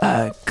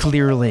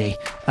clearly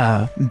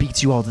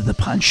beats you all to the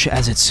punch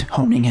as it's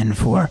honing in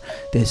for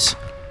this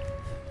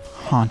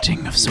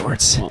haunting of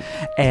sorts.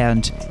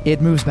 And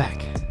it moves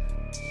back.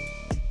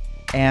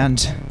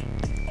 And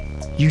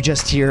you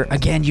just hear,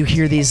 again, you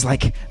hear these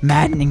like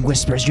maddening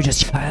whispers. You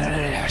just...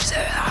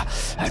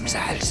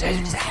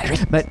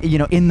 But,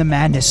 in the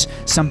madness,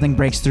 something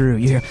breaks through.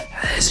 You hear,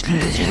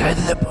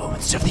 the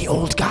bones of the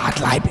old god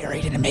lie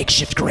buried in a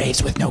makeshift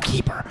graves with no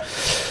keeper.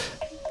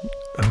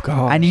 Oh,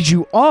 God. I need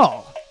you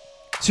all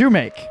to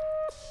make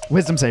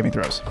wisdom saving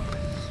throws.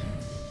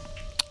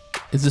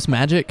 Is this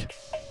magic?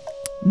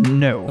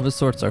 No. Of a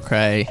sorts,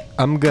 okay.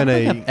 I'm I going don't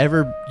think to... I've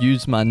ever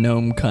used my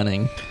gnome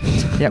cunning.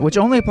 Yeah, which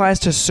only applies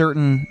to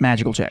certain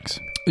magical checks.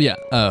 Yeah.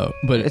 Oh,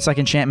 but It's like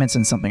enchantments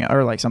and something,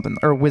 or like something,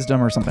 or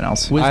wisdom or something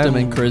else. wisdom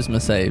and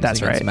charisma saves That's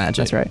against right. magic.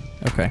 That's right.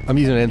 Okay. I'm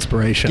using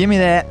inspiration. Give me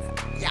that.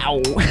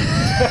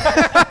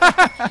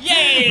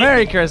 Yay!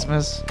 Merry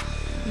Christmas.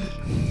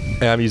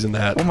 Yeah, I'm using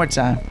that. One more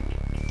time.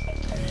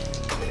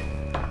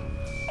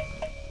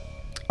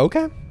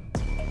 Okay.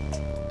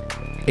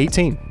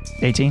 18.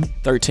 18.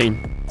 13.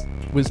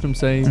 Wisdom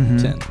save,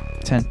 Mhm. 10.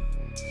 10.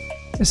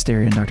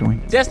 Asteria and Dr. Wing.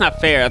 That's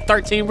not fair. A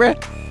 13,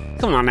 bruh?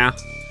 Come on now.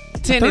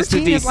 10 is the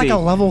 13 DC. is like a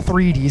level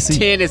 3 DC.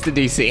 10 is the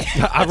DC.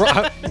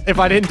 If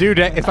I didn't do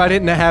that, if I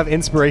didn't have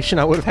inspiration,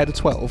 I would have had a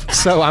 12.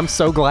 So I'm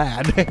so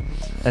glad.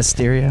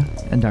 Asteria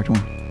and Dr.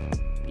 Wing.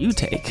 You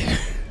take.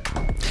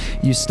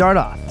 You start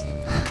off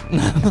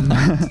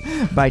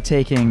by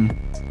taking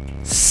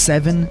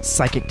 7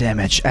 psychic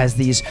damage as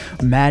these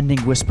maddening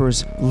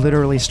whispers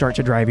literally start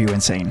to drive you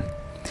insane.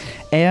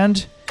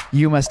 And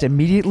you must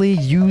immediately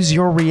use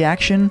your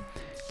reaction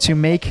to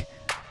make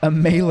a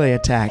melee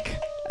attack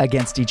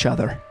against each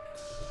other.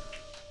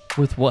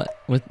 With what?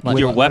 With like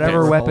Your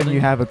whatever weapon. weapon you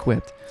have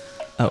equipped.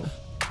 Oh.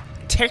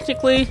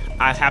 Technically,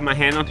 I have my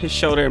hand on his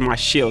shoulder and my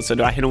shield, so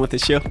do I hit him with the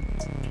shield?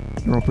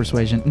 Roll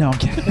persuasion. No, I'm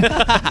kidding.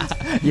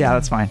 Yeah,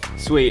 that's fine.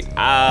 Sweet.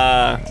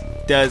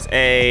 Does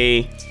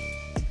a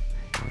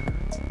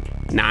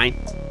 9?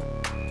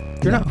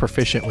 You're not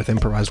proficient with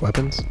improvised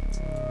weapons,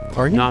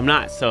 are you? No, I'm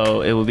not.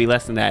 So it would be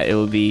less than that. It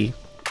would be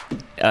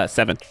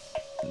 7.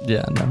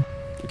 Yeah, no.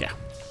 Okay.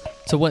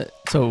 So what?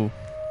 So.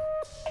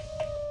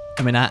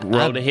 I mean,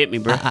 Roll to hit me,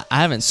 bro.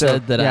 I haven't So,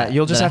 said that yeah,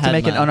 you'll just that I have to had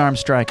make an my- unarmed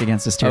strike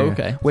against Asteria. Oh,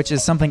 okay. Which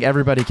is something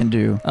everybody can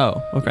do.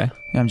 Oh, okay.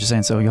 Yeah, I'm just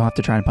saying, so you'll have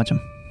to try and punch him.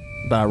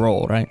 But I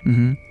roll, right?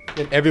 Mm-hmm.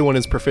 And everyone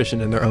is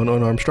proficient in their own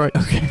unarmed strike.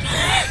 Okay.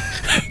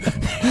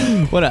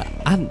 What?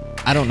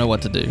 I don't know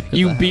what to do. 'cause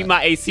You I beat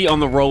my AC on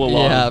the roll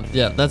along.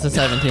 Yeah, that's a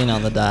 17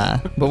 on the die.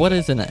 But what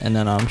is an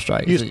unarmed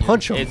strike? You Is just it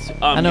punch them. It's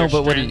I know, your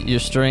but what? strength. Your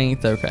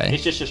strength? Okay.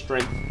 It's just your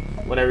strength.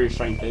 Whatever your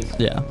strength is.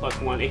 Yeah.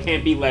 +1. It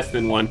can't be less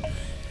than 1.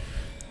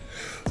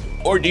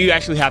 Or do you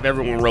actually have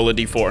everyone roll a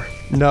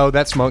d4? No,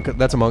 that's monk.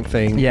 That's a monk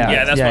thing.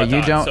 Yeah, that's what I you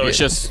thought. don't. So it's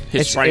just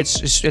his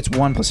strength. It's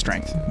 1 plus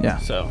strength. Yeah.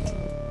 So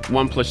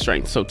 1 plus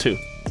strength, so 2.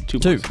 2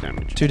 points of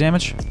damage. 2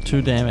 damage.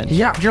 2 damage.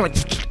 Yeah, you're like,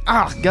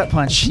 gut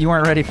punch. You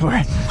weren't ready for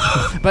it.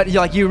 But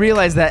you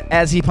realize that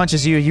as he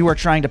punches you, you are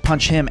trying to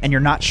punch him, and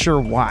you're not sure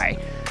why.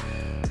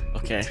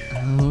 Okay.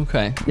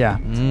 Okay. Yeah.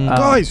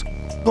 Guys,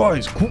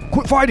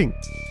 quit fighting.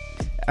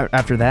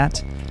 After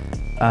that,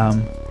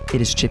 it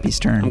is Chippy's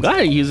turn. I'm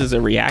glad it uses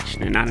a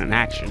reaction and not an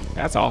action.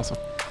 That's awesome.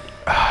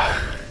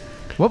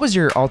 What was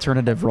your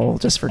alternative roll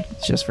just for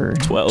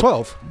 12.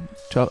 12.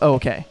 12? Oh,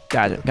 okay.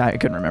 Got it. I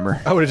couldn't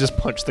remember. I would have just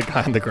punched the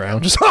guy on the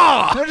ground. Just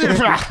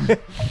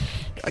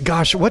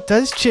Gosh, what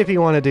does Chippy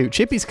want to do?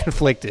 Chippy's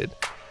conflicted.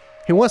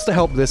 He wants to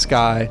help this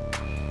guy.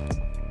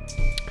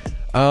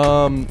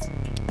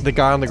 The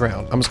guy on the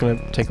ground. I'm just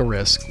gonna take a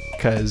risk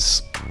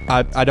because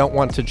I don't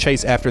want to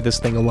chase after this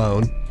thing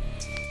alone,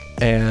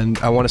 and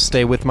I want to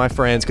stay with my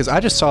friends because I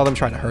just saw them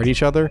trying to hurt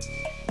each other.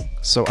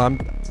 So I'm,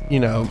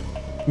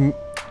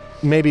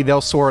 maybe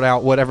they'll sort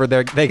out whatever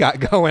they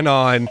got going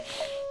on.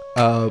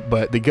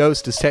 But the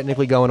ghost is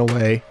technically going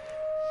away.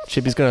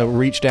 Chippy's gonna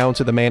reach down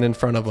to the man in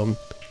front of him, and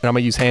I'm gonna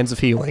use Hands of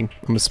Healing.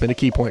 I'm gonna spend a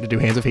key point to do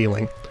Hands of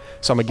Healing.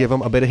 So I'm gonna give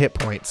him a bit of hit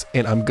points,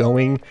 and I'm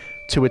going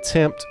to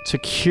attempt to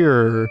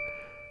cure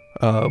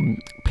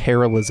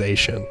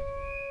paralyzation,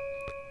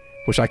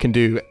 which I can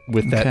do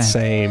with that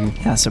same.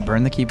 Yeah. So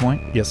burn the key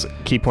point. Yes,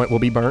 key point will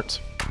be burnt.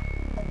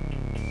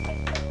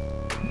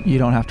 You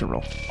don't have to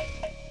roll.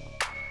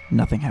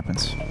 Nothing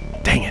happens.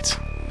 Dang it!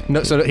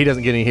 No, so he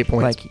doesn't get any hit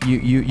points. Like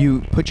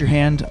you put your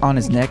hand on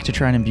his neck to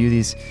try and imbue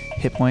these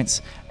hit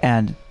points,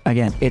 and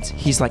again,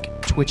 he's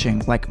like twitching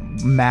like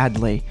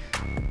madly,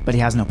 but he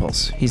has no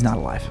pulse. He's not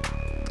alive.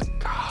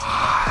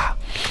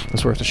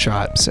 It's worth a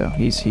shot. So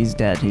he's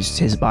dead.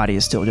 His body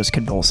is still just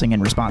convulsing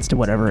in response to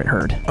whatever it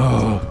heard.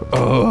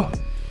 Oh.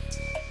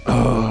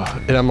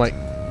 And I'm like,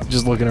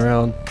 just looking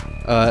around.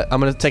 I'm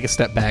gonna take a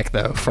step back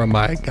though from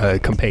my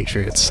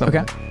compatriots. Okay.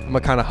 I'm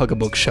gonna kind of hug a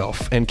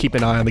bookshelf and keep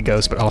an eye on the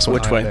ghost, but also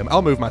Which way? them.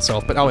 I'll move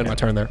myself, but I'll end my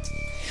turn there.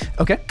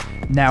 Okay.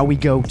 Now we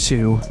go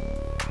to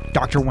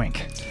Dr.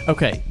 Wink.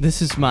 Okay,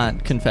 this is my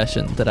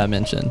confession that I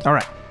mentioned. All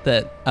right.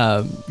 That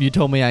you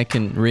told me I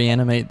can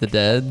reanimate the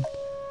dead,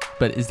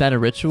 but is that a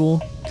ritual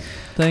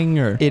thing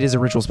or? It is a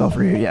ritual spell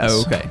for you. Yes.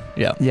 Oh, okay.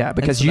 Yeah. Yeah,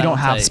 because so you don't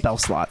that'll have take- spell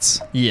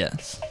slots.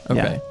 Yes.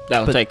 Okay.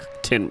 That'll But take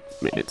 10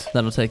 minutes.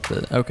 That'll take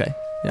the. Okay.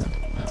 Yeah.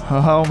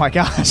 Oh my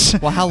gosh.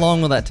 Well, how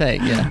long will that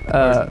take? Yeah.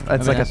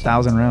 It's like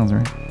 1,000 rounds,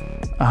 right?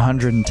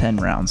 110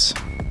 rounds.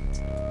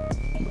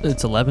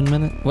 It's 11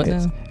 minutes. What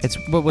It's now? it's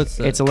What's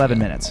the, it's 11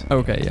 minutes.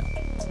 Okay.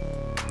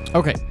 Yeah.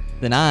 Okay.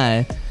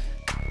 Then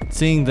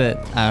seeing that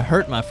I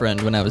hurt my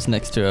friend when I was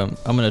next to him,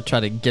 I'm gonna try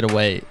to get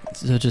away.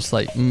 So just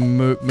like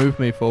move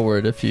me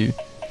forward if you.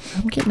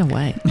 I'm getting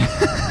away.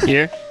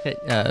 Here? Hey,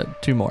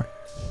 2 more.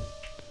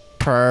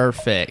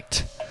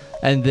 Perfect.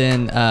 And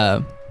then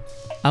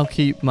I'll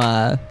keep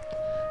my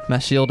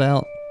shield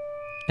out.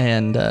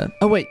 And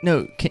oh wait,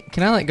 no.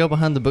 Can I like go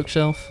behind the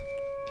bookshelf?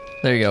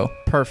 There you go.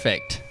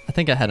 Perfect. I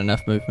think I had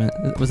enough movement.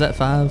 Was that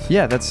 5?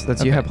 Yeah, that's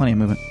Okay. you have plenty of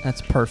movement.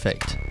 That's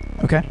perfect.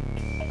 Okay.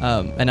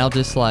 And I'll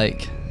just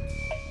like.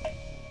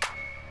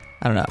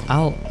 I don't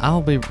know.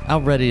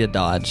 I'll ready a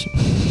dodge.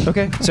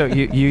 Okay. So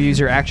you use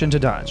your action to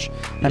dodge.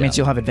 That Yeah. means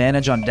you'll have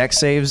advantage on dex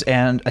saves,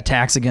 and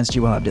attacks against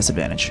you will have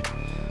disadvantage.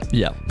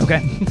 Yeah.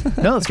 Okay.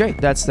 No, that's great.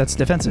 That's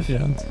defensive.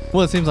 Yeah.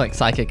 Well, it seems like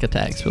psychic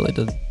attacks really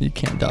does. You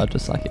can't dodge a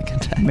psychic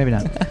attack. Maybe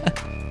not.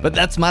 But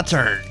that's my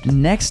turn.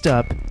 Next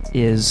up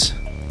is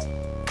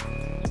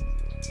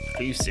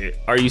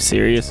Are you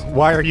serious?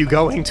 Why are you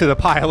going to the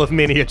pile of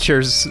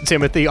miniatures,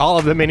 Timothy? All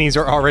of the minis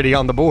are already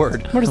on the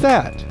board. What is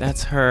that?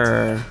 That's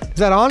her. Is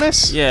that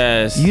honest?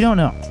 Yes. you don't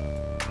know.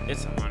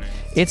 It's on it.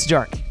 It's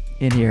dark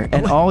in here,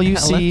 and all you I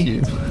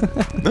see,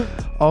 left you.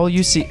 all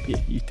you see,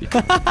 You did.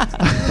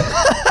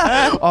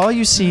 all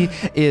you see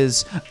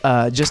is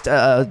just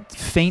a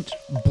faint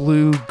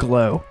blue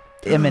glow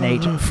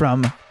emanate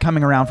from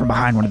coming around from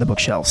behind one of the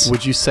bookshelves.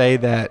 Would you say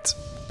that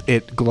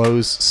it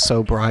glows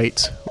so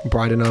bright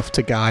enough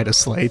to guide a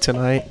sleigh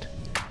tonight?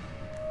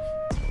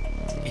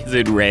 Is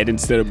it red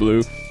instead of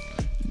blue?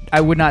 I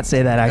would not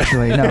say that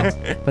actually, no,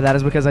 but that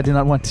is because I do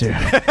not want to.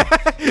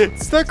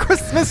 It's the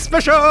Christmas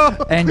special!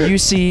 And you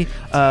see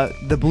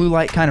the blue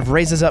light kind of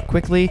raises up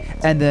quickly,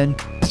 and then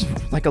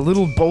like a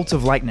little bolt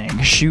of lightning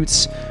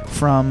shoots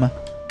from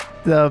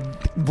the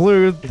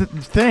blue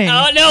thing.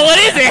 Oh no! What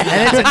is it?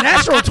 And it's a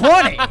natural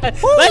 20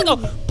 Let's go.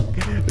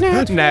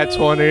 Nat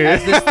 20.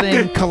 as this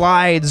thing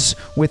collides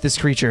with this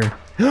creature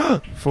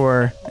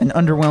for an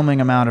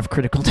underwhelming amount of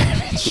critical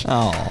damage.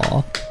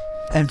 Aw.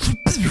 And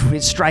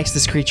it strikes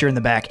this creature in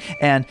the back.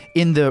 And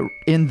in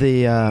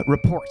the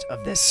report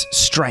of this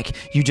strike,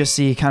 you just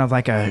see kind of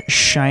like a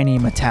shiny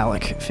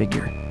metallic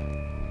figure.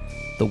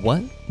 The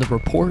what? The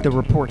report? The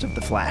report of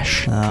the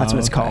Flash. Oh, That's what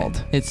it's okay.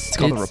 called. It's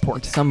called a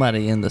report.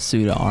 Somebody in the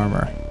suit of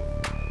armor.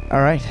 All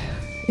right.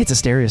 It's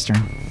Asteria's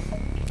turn.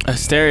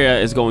 Asteria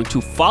is going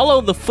to follow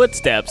the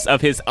footsteps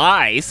of his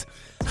eyes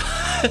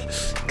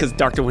Because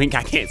Dr. Wink,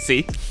 I can't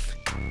see.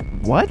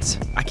 What?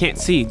 I can't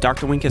see.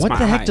 Dr. Wink is my eyes. What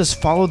the heck does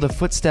follow the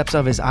footsteps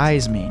of his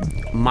eyes mean?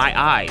 My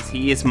eyes.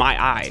 He is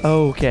my eyes.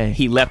 Oh, okay.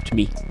 He left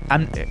me.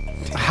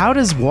 How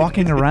does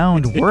walking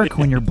around work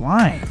when you're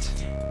blind?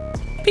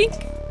 Pink,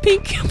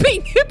 pink,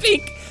 pink,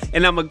 pink.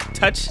 And I'm going to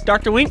touch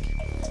Dr. Wink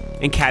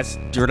and cast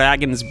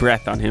Dragon's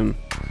Breath on him.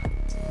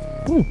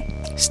 Ooh.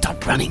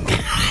 Stop running.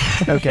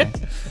 Okay.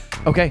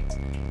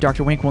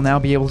 Dr. Wink will now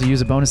be able to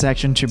use a bonus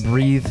action to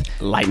breathe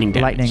lightning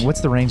damage. Lightning.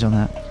 What's the range on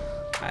that?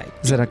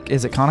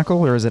 Is it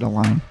conical or is it a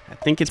line? I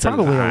think it's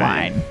probably a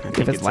line. I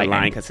think it's lightning. A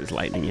line because it's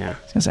lightning, yeah.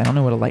 I don't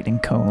know what a lightning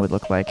cone would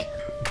look like.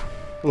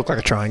 Look like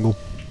a triangle.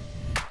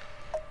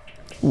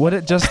 Would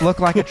it just look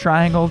like a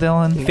triangle,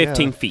 Dylan?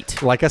 15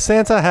 feet. Like a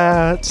Santa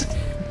hat.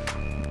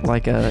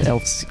 Like a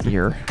elf's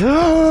ear.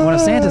 One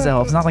of Santa's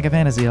elves, not like a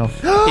fantasy elf.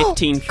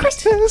 15 feet.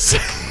 Christmas.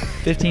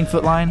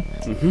 15-foot line?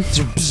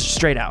 Mm-hmm.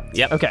 Straight out.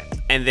 Yep. Okay.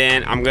 And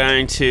then I'm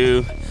going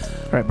to...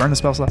 All right, burn the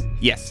spell slot.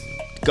 Yes.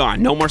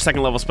 Gone. No more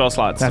second level spell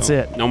slots. That's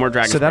it. No more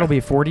Dragon's So that'll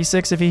Breath. be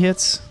 4d6 if he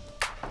hits?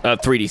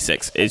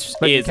 3d6.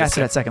 But you cast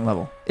it at second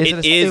level.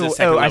 It is a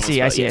second level I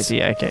see. spell,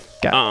 yes. Okay,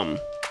 got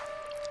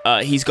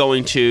it. He's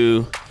going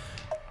to...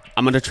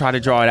 I'm going to try to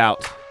draw it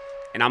out.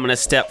 And I'm going to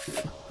step...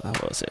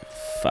 What was it?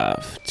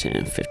 5,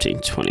 10, 15,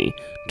 20,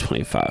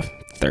 25,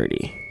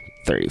 30,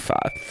 35.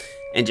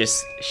 And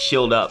just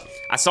shield up.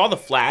 I saw the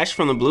flash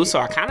from the blue, so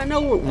I kind of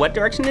know what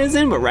direction it is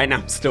in, but right now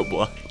I'm still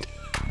blind.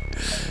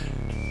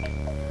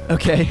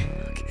 Okay.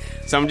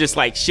 So I'm just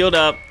like, shield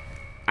up.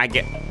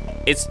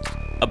 It's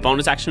a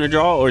bonus action to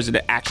draw, or is it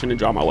an action to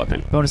draw my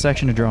weapon? Bonus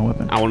action to draw a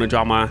weapon. I want to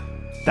draw my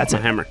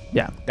hammer.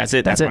 Yeah. That's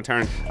it. That's my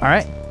turn. All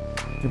right.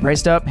 You're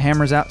braced up.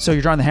 Hammer's out. So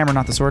you're drawing the hammer,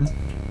 not the sword?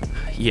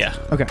 Yeah.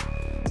 Okay.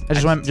 I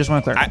just want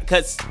to clarify.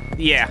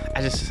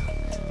 I just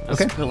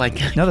feel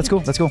like... No, that's cool.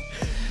 That's cool.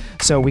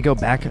 So we go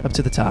back up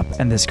to the top,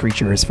 and this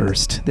creature is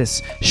first.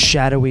 This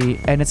shadowy,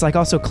 and it's like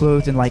also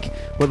clothed in like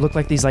what look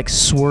like these like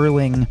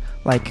swirling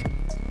like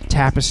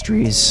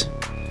tapestries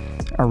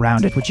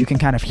around it, which you can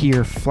kind of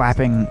hear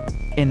flapping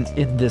in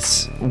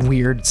this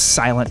weird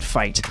silent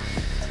fight.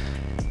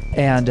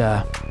 And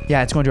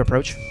it's going to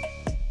approach.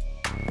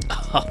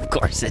 Of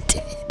course it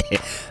did.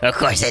 Of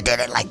course it did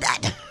it like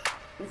that.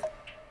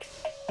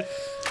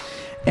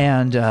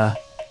 And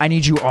I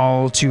need you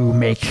all to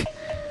make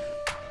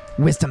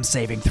wisdom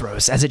saving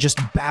throws as it just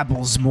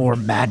babbles more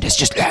madness.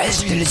 Just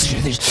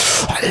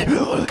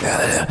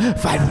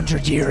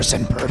 500 years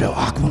and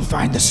Berdoak will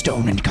find the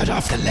stone and cut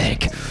off the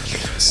leg.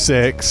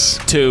 6.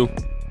 2.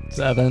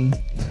 7.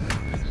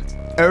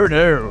 Oh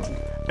no,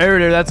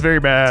 that's very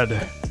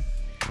bad.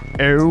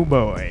 Oh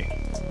boy.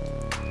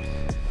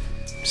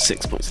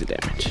 6 points of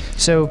damage.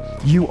 So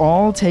you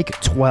all take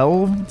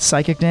 12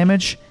 psychic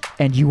damage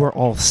and you are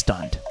all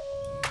stunned.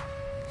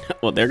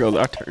 Well, there goes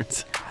our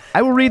turns.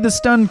 I will read the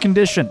stun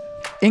condition.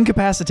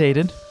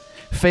 Incapacitated.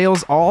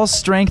 Fails all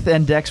strength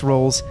and dex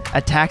rolls.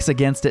 Attacks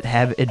against it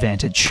have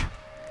advantage.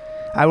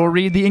 I will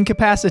read the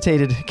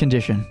incapacitated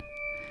condition.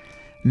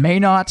 May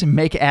not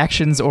make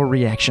actions or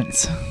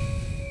reactions.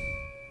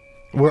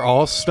 We're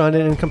all stunned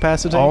and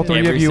incapacitated? All three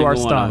Every of you are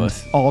single one of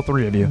stunned. All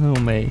three of you. Oh,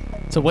 me.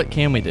 So what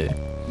can we do?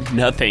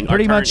 Nothing.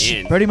 Pretty Our turn much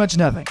ends. pretty much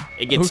nothing.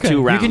 It gets Okay.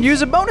 2 rounds. You can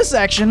use a bonus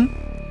action.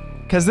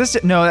 Because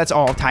no, that's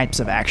all types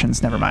of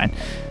actions. Never mind.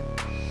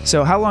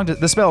 So how long does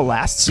the spell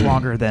lasts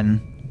longer than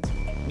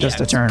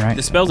just a turn, right?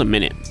 The spell's a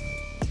minute.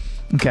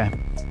 Okay.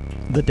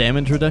 The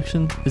damage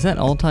reduction? Is that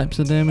all types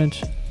of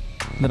damage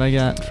that I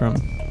got from?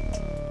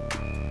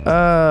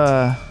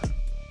 I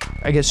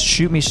guess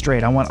shoot me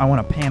straight. I want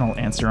a panel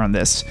answer on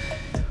this.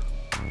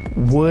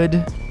 Would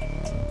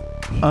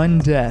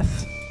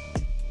undeath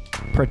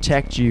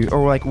protect you,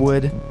 or like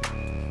would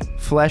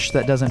flesh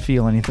that doesn't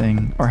feel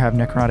anything or have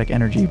necrotic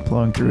energy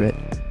flowing through it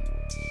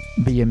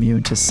be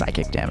immune to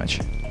psychic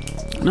damage?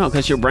 No,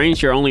 because your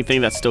brain's your only thing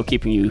that's still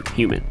keeping you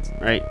human,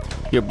 right?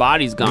 Your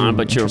body's gone,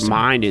 but your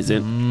mind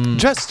isn't.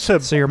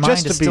 So your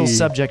mind is still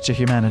subject to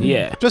humanity.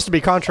 Yeah. Just to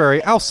be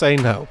contrary, I'll say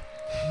no.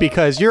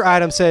 Because your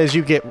item says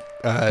you get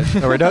a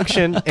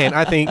reduction, and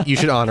I think you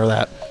should honor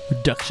that.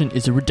 Reduction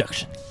is a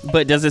reduction.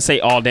 But does it say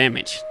all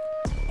damage?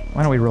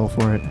 Why don't we roll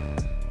for it?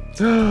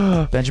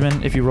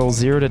 Benjamin, if you roll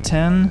 0 to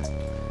 10,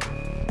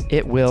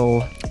 it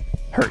will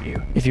hurt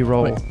you. If you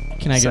roll... Wait,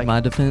 can I give my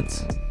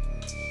defense?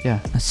 Yeah.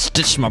 I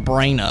stitched my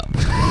brain up.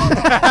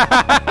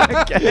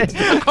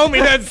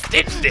 Homie done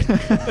stitched it.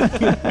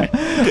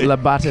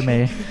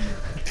 Lobotomy.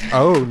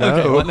 Oh,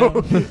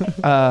 no.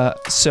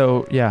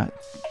 So, yeah,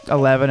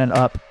 11 and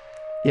up,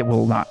 it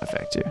will not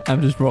affect you.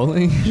 I'm just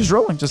rolling. Just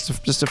rolling, just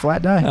a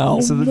flat die. Oh,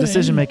 this is the man.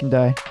 decision-making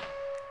die.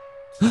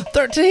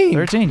 13.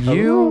 13.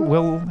 You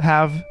will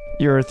have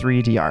your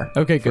 3 DR.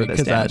 Okay, for good,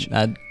 this because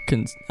damage.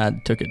 I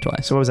took it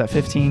twice. So what was that,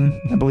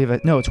 15? I believe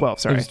it. No, 12,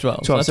 sorry. It was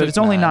 12. 12, so I it's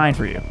took only 9. 9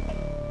 for you.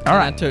 All And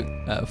right. I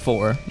took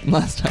 4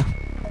 last time.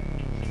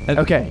 And,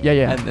 Okay,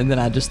 yeah. And then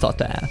I just thought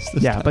to ask.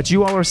 This Yeah, time. but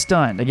you all are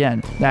stunned.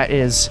 Again, that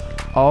is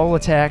all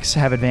attacks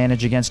have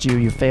advantage against you.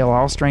 You fail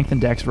all strength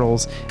and dex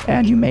rolls,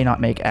 and you may not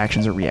make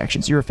actions or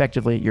reactions. You're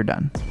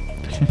done.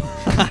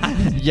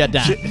 Yeah,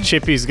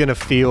 Chippy's gonna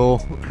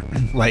feel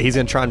like he's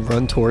gonna try and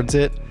run towards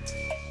it,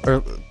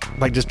 or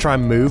like just try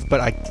and move,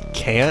 but I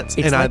can't.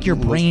 It's like your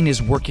brain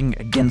is working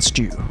against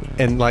you.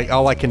 And like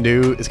all I can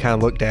do is kind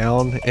of look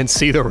down and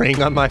see the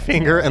ring on my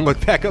finger and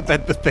look back up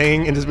at the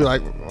thing and just be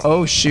like,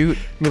 oh shoot.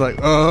 Be like,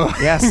 oh.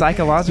 Yeah,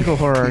 psychological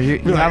horror. You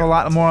have a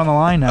lot more on the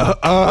line now.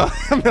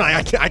 I'm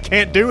like, I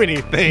can't do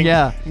anything.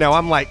 Yeah. No,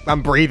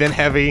 I'm breathing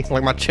heavy.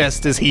 Like my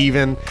chest is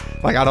heaving.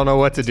 Like I don't know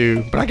what to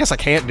do, but I guess I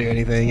can't do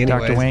anything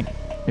anyway. Dr. Wink,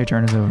 your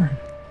turn is over.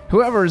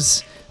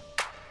 Whoever's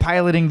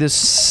piloting this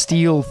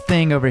steel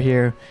thing over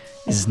here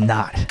is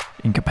not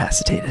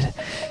incapacitated.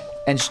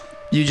 And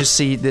you just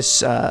see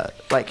this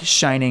like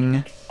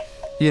shining,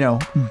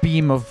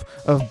 beam of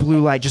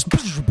blue light just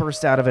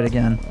burst out of it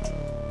again.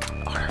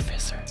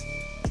 Artificer.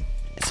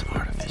 It's an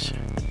artificer.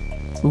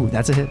 Ooh,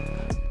 that's a hit.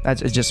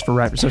 That's just for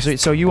right.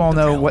 So you all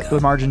know what the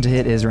margin to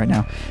hit is right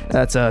now.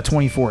 That's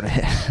 24 to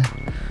hit.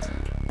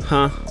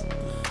 Huh?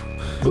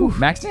 Ooh,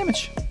 max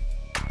damage.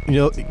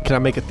 Can I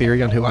make a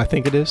theory on who I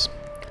think it is?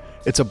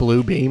 It's a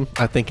blue beam.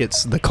 I think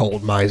it's the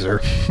Cold Miser.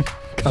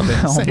 Coming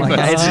to save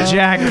us. It's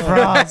Jack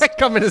Frost.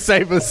 Coming to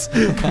save us.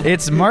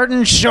 It's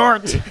Martin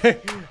Short.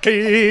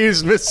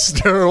 He's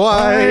Mr.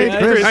 White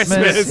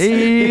Christmas.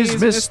 He's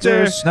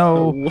Mr.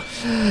 Snow.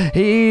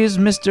 He's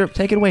Mr.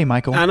 Take it away,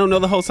 Michael. I don't know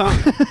the whole song.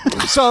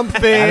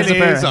 Something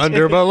is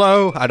under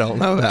below. I don't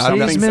know that.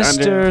 He's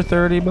Mr.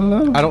 30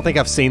 below. I don't think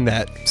I've seen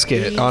that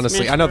skit,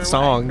 honestly. I know the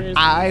song.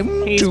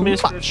 I'm too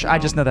much. I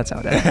just know that's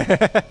how it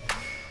is.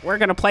 We're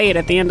going to play it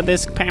at the end of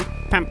this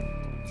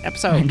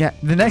episode. Yeah,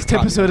 the next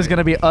episode is going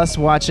to be us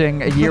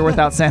watching A Year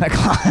Without Santa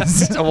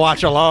Claus. To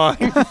watch along.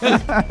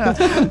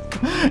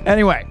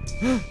 Anyway,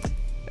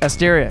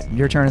 Asteria,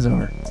 your turn is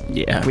over.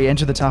 Yeah. We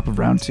enter the top of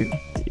round 2.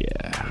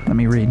 Yeah. Let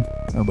me read.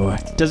 Oh boy.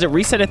 Does it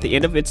reset at the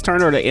end of its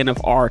turn or the end of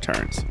our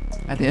turns?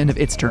 At the end of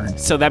its turn.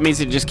 So that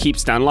means it just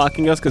keeps stun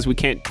locking us because we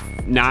can't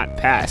not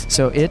pass.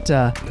 So it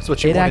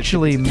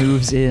actually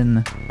moves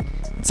in.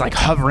 It's like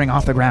hovering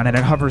off the ground, and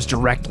it hovers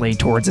directly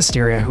towards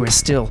Asteria, who is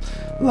still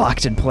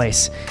locked in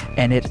place.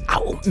 And I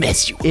won't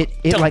mess you.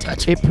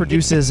 It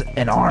produces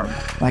an arm,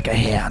 like a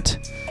hand,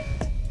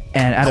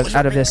 and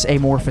out of this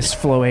amorphous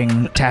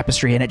flowing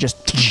tapestry, and it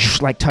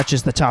just like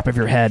touches the top of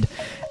your head,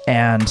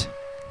 and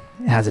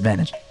it has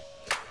advantage.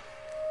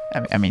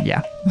 I mean,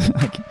 yeah.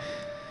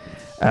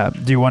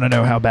 Do you want to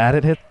know how bad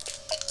it hit?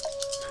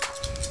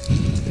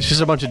 It's just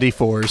a bunch of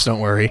D4s.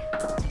 Don't worry.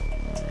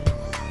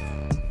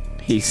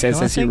 He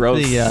says as he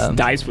rolls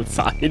dice with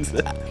sides.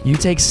 You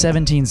take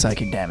 17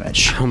 psychic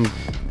damage.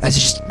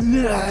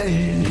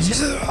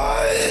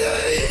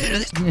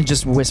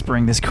 Just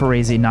whispering this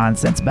crazy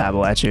nonsense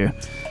babble at you.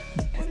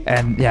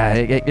 And yeah,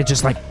 it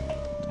just like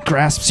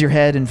grasps your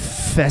head and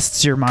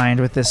fests your mind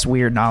with this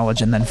weird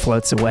knowledge and then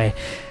floats away.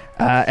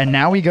 And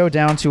now we go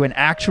down to an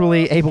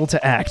actually able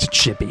to act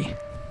Chippy.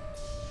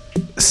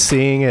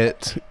 Seeing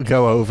it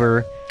go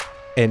over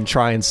and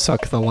try and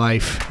suck the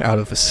life out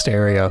of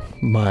Asteria,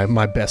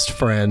 my best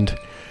friend,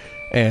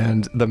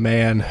 and the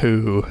man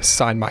who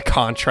signed my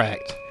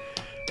contract,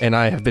 and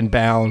I have been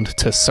bound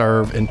to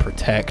serve and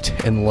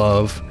protect and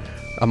love.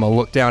 I'm gonna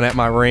look down at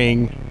my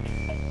ring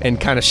and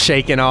kind of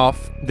shaking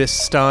off this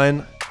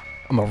stun.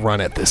 I'm gonna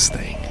run at this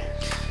thing.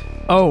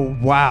 Oh,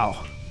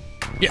 wow.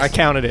 Yes. I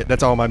counted it.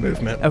 That's all my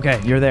movement. Okay,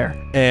 you're there.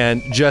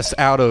 And just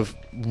out of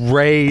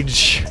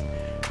rage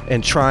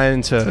and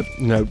trying to,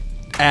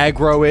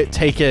 aggro it,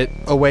 take it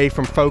away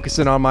from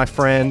focusing on my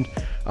friend,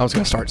 I was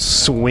gonna start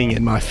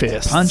swinging my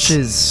fists.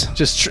 Punches.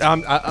 Just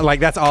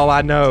that's all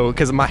I know,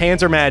 because my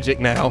hands are magic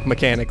now,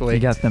 mechanically.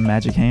 You got the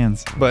magic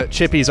hands. But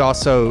Chippy's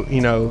also, he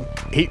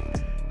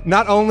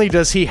not only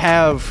does he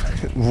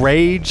have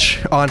rage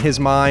on his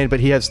mind, but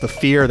he has the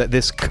fear that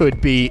this could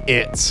be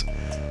it,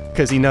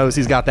 because he knows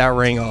he's got that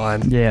ring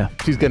on. Yeah.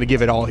 He's gonna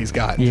give it all he's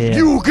got. Yeah.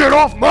 You get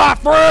off my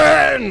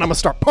friend! I'm gonna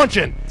start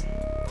punching.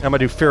 I'm gonna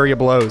do Fury of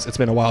Blows. It's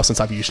been a while since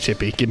I've used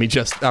Chippy.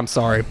 I'm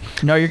sorry.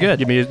 No, you're good.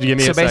 Give me a second.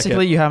 So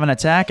basically, you have an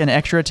attack, an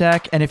extra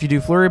attack, and if you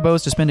do Flurry of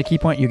Blows to spend a key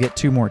point, you get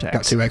 2 more attacks.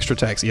 Got 2 extra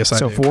attacks. Yes, I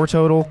do. So 4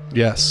 total.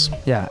 Yes.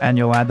 Yeah, and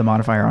you'll add the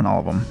modifier on all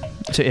of them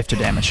to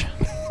damage.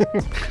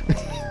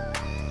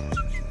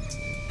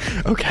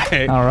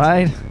 Okay. All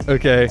right.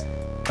 Okay.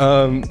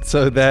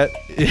 So that's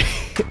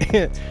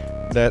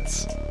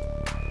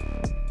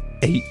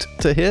 8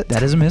 to hit.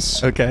 That is a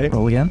miss. Okay.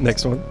 Roll again.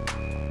 Next one.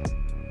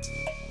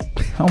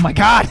 Oh my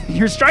God!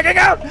 You're striking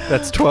out.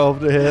 That's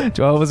 12 to hit.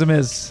 12 is a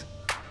miss.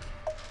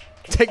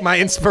 Take my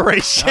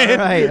inspiration.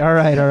 All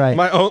right.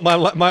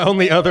 My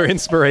only other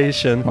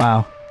inspiration.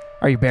 Wow.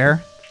 Are you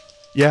bear?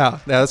 Yeah,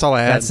 that's all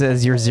I had.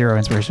 That's your 0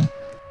 inspiration.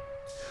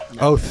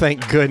 Oh,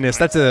 thank goodness.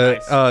 That's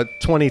a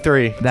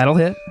 23. That'll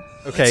hit.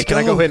 Okay, can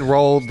I go ahead and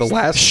roll the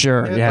last?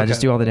 Sure. hit? Yeah, Okay.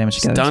 just do all the damage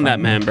together. Stun that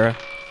man, bro.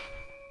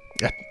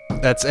 Yeah,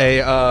 that's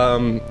a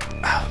I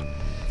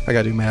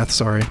gotta do math.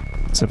 Sorry.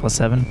 So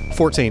 +7,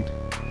 14.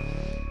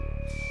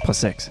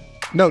 +6.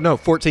 No,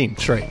 14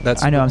 straight.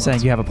 That's. I know. I'm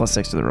saying you have a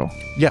 +6 to the roll.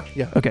 Yeah.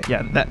 Okay.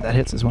 Yeah, that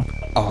hits as well.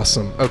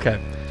 Awesome.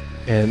 Okay.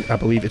 And I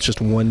believe it's just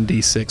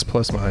 1d6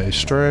 plus my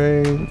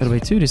strength. It'll be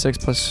 2d6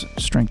 plus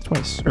strength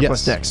twice. Or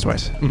plus dex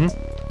twice. Mm-hmm.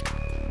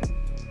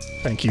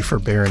 Thank you for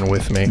bearing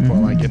with me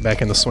while I get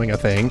back in the swing of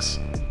things.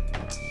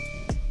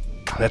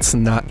 That's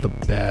not the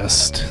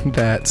best.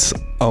 That's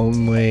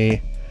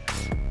only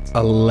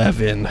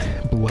 11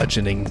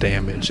 bludgeoning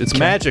damage. It's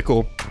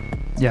magical.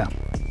 Yeah.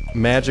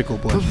 Magical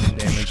bludgeoning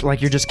damage.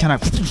 Like you're just kind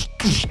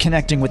of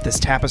connecting with this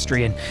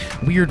tapestry in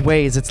weird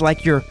ways. It's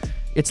like you're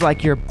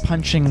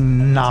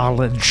punching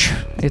knowledge.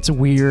 It's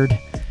weird.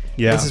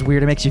 Yeah. This is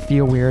weird. It makes you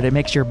feel weird. It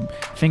makes your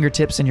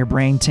fingertips and your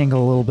brain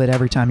tingle a little bit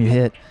every time you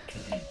hit.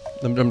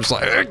 I'm just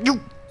like, you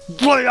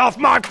lay off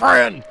my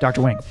friend!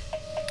 Dr. Wing.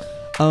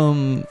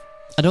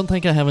 I don't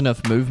think I have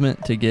enough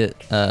movement to get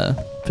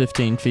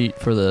 15 feet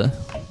for the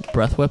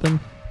breath weapon.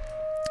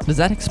 Does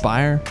that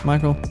expire,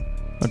 Michael?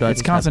 Or do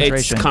It's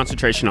concentration. It's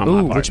concentration on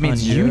my part. Which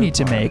means you need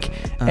to make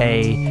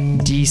a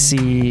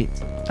DC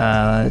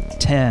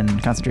 10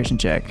 concentration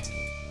check.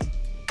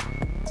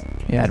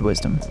 You add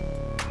wisdom.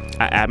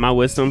 I add my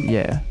wisdom.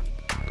 Yeah.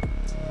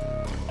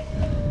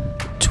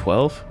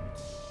 12.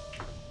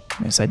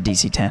 I said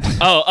DC 10.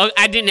 Oh,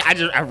 I didn't.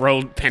 I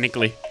rolled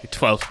panically.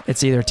 12.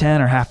 It's either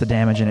 10 or half the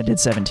damage, and it did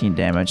 17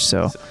 damage,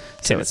 so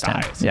it's 10.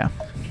 highest. Yeah.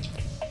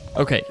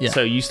 Okay, yeah.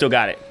 So you still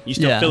got it. You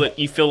still feel it.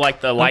 You feel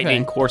like the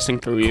lightning coursing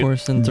through you.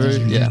 Coursing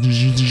through, yeah.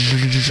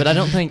 But I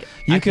don't think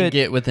I can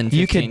get within 15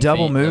 You could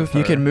double feet move. of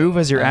You her. could move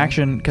as your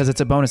action, because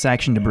it's a bonus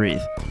action to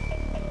breathe.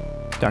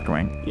 Dr.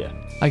 Wing. Yeah.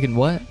 I can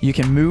what? You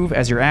can move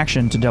as your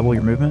action to double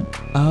your movement.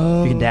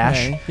 Oh, You can dash.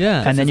 okay.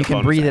 Yeah. And then you a can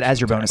bonus breathe it action. as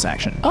your bonus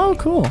action. Oh,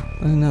 cool. I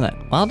didn't know that.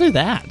 Well, I'll do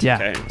that. Yeah.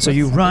 Okay. So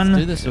you do run,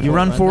 this you before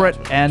run I for run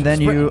it, and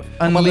then you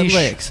On my little unleash.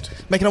 legs.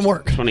 Making them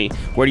work. 20.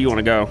 Where do you want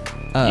to go?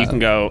 You can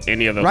go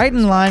any of those. Right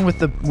in line with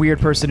the weird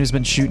person who's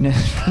been shooting it.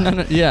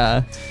 No,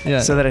 yeah. Yeah.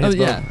 So that it hits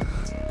yeah.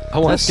 I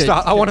want That's to good.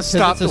 stop. I want to 'Cause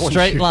stop. It's a the one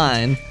straight shooting.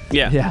 line,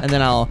 Yeah. Yeah. and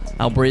then I'll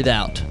breathe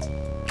out.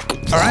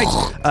 All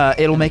right.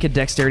 It'll make a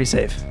dexterity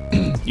save.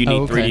 You need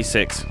Oh, okay.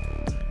 3d6.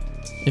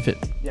 If it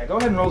Yeah, go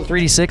ahead and roll the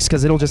 3d6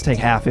 because it'll just take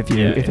half if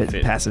if it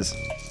it- passes.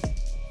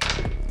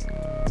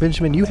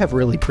 Benjamin, you have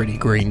really pretty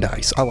green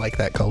dice. I like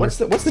that color. What's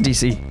the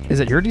DC? Is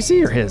it your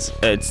DC or his?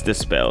 It's the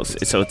spells,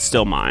 so it's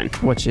still mine.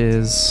 Which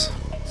is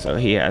So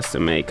he has to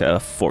make a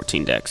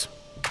 14 dex.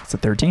 it's a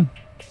 13.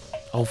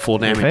 Oh, full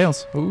It damage.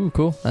 fails. Ooh,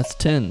 cool. That's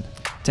 10.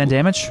 10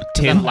 damage.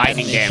 10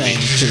 lightning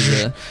damage. To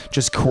the,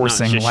 Just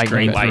coursing just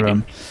lightning straight through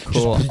him.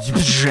 cool.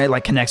 It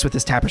like connects with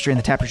this tapestry, and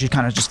the tapestry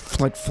kind of just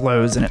like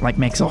flows, and it like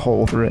makes a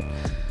hole through it.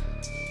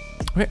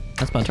 Okay,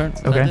 that's my turn.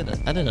 Okay.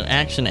 I did an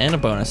action and a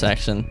bonus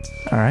action.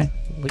 All right.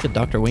 Look at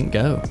Dr. Wink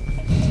go.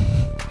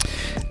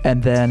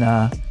 And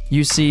then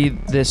you see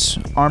this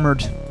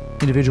armored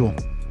individual.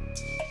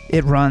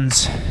 It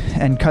runs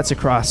and cuts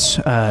across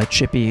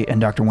Chippy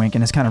and Dr. Wink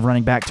and is kind of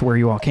running back to where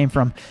you all came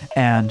from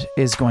and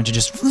is going to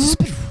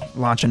just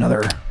launch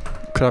another.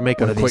 Could I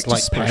make What a are these quick, like,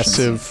 dispersions?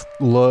 passive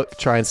look,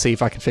 try and see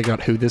if I can figure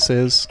out who this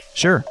is?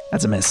 Sure,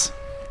 that's a miss.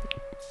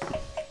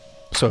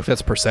 So if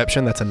that's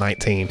perception, that's a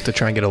 19 to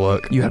try and get a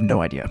look. You have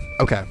no idea.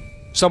 Okay.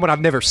 Someone I've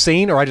never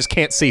seen, or I just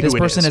can't see This who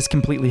person it is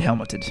completely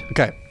helmeted.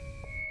 Okay.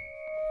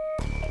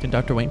 Can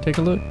Dr. Wink take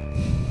a look?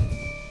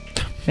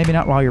 Maybe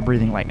not while you're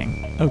breathing lightning.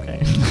 Okay.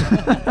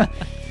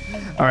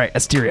 All right,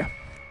 Asteria.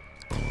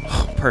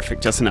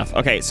 Perfect, just enough.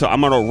 Okay, so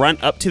I'm gonna run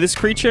up to this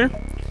creature,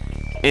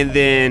 and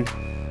then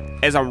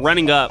as I'm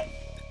running up,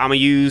 I'm gonna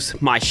use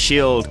my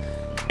shield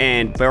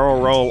and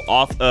barrel roll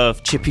off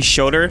of Chippy's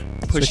shoulder,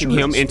 pushing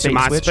him into Bait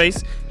my switch?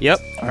 space. Yep,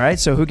 All right,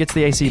 so who gets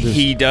the AC boost?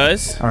 he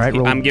does. All right,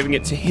 roll- I'm giving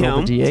it to Roll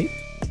him. the D8.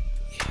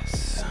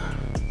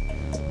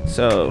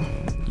 So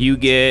you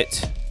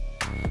get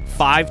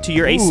 5 to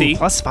your AC, Ooh,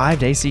 plus 5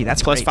 to AC.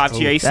 That's Plus great. 5 to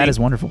your AC. That is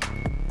wonderful.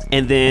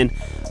 and then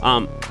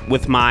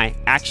with my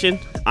action,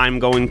 I'm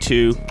going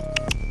to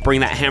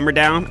bring that hammer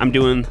down. I'm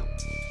doing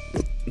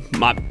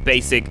my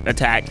basic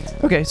attack.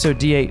 Okay, so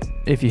D8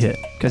 if you hit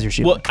because you're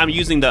shielded. Well, I'm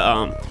using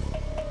the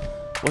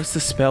what's the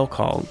spell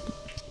called?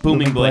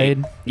 Booming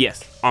Blade? blade.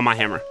 Yes, on my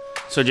hammer.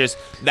 So just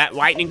that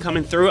lightning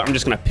coming through, I'm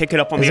just gonna pick it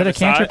up on Is the it other a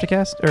cantrip side. to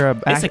cast or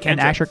It's a an cantrip.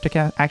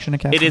 action to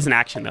cast? It is an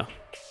action though,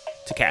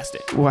 to cast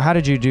it. Well, how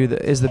did you do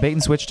that? Is the bait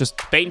and switch just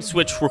Bait and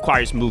switch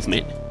requires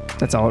movement.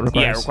 that's all it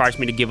requires? Yeah, it requires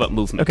me to give up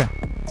movement. Okay.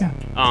 Yeah.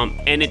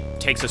 And it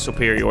takes a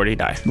superiority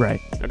die.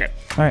 Right. Okay.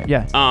 All right.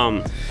 Yeah.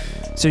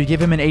 So you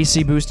give him an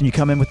AC boost and you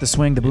come in with the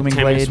swing, the booming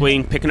Hammer blade.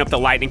 swing, picking up the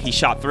lightning he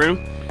shot through.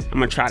 I'm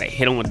gonna try to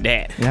hit him with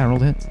that. Yeah,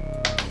 rolled hit.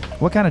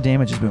 What kind of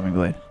damage is booming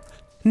blade?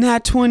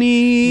 Nat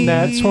 20.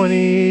 Nat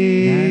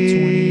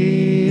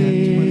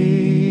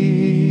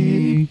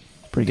 20.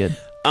 Pretty good.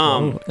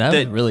 That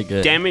was really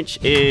good. Damage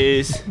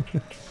is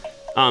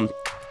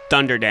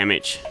thunder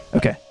damage.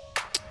 Okay.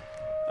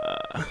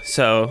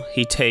 So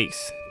he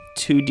takes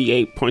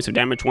 2d8 points of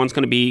damage. One's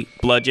going to be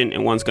bludgeon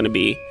and one's going to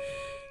be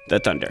the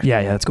thunder.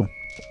 Yeah, that's cool.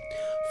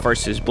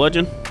 First is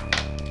bludgeon.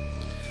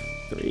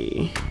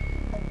 3,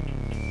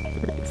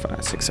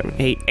 5, 6, 7,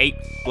 8. 8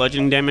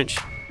 bludgeoning damage.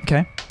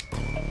 Okay.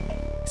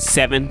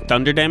 7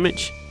 thunder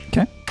damage.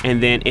 Okay.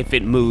 And then if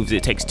it moves,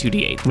 it takes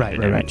 2d8 thunder Right.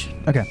 damage.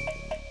 Okay.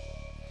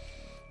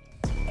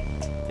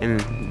 and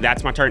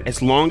that's my turn.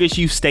 As long as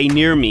you stay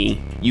near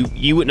me,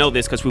 you would know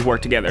this because we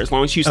work together. As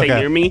long as you stay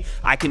near me,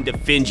 I can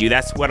defend you.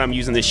 That's what I'm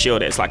using this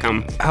shield as. Like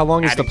I'm. How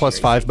long is the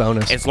 +5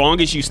 bonus? As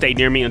long as you stay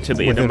near me until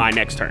the end of my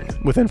next turn.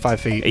 Within 5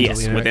 feet.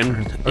 Yes,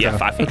 within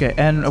 5 feet. Okay,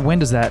 and when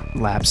does that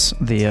lapse?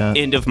 The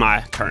end of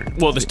my turn.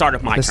 Well, the start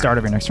of my turn. The start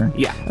of your next turn.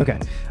 Yeah. Okay.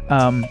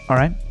 All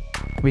right.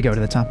 We go to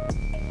the top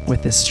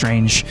with this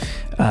strange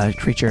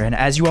creature, and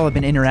as you all have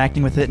been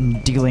interacting with it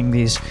and dealing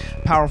these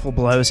powerful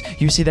blows,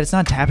 you see that it's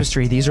not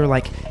tapestry. These are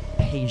like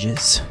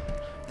pages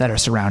that are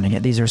surrounding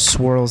it. These are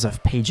swirls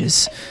of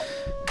pages.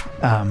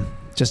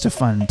 Just a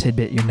fun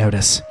tidbit you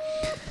notice.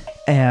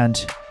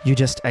 And you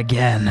just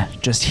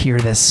hear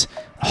this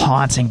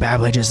haunting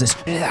babblage, just this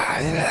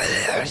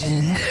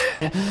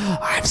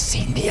I've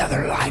seen the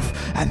other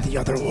life and the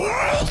other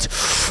world.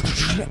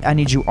 I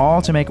need you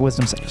all to make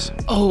wisdom saves.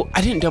 Oh,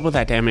 I didn't double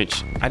that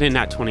damage. I did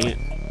not 20 it.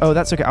 Oh,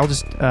 that's okay. I'll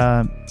just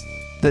the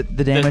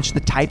damage, the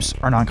types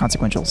are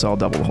non-consequential, so I'll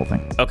double the whole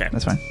thing. Okay.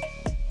 That's fine.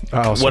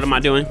 What am I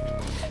doing?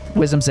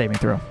 Wisdom saving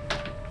throw.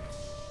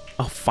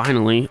 Oh,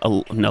 finally.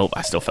 Nope,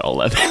 I still fell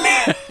 11.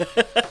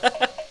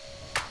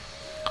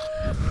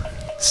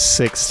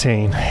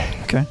 16.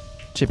 Okay.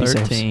 Chippy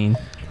 13.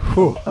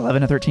 Whew.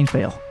 11 and 13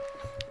 fail.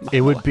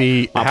 It would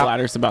be... My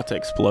bladder's about to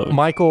explode.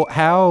 Michael,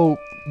 how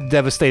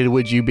devastated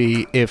would you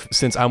be if,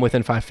 since I'm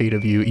within 5 feet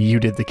of you, you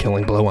did the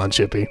killing blow on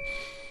Chippy?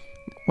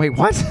 Wait,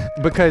 what?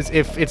 Because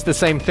if it's the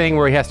same thing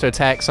where he has to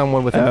attack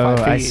someone within 5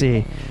 feet... I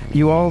see.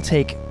 You all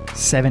take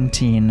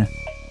 17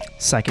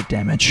 psychic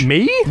damage.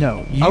 Me?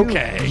 No.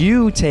 Okay.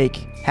 You take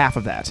half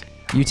of that.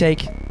 You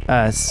take,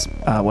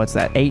 what's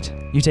that, 8?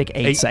 You take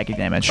 8 psychic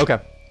damage. Okay.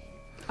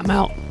 I'm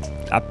out.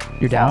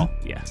 You're down?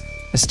 Yeah.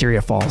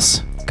 Asteria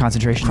falls.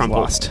 Concentration is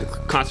lost.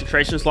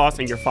 Concentration is lost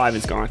and your 5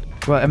 is gone.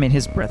 Well, I mean,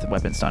 his breath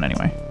weapon's done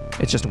anyway.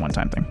 It's just a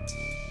one-time thing.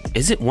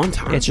 Is it one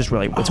time? It's just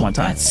really, it's one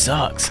time. That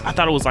sucks. I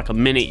thought it was like a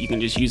minute. You can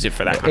just use it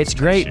for that. It's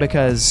great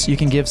because you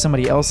can give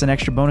somebody else an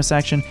extra bonus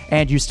action,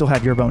 and you still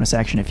have your bonus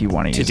action if you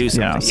want to use do it.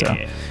 Something.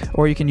 You know,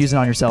 or you can use it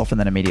on yourself and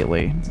then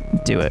immediately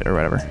do it or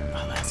whatever.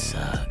 Oh, that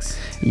sucks.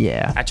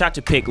 Yeah. I tried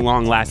to pick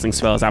long-lasting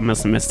spells. I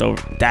must have missed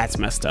over. That's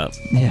messed up.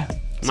 Yeah.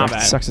 My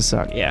bad. Sucks to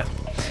suck. Yeah.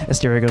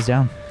 Asteria goes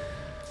down.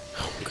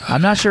 Oh, God.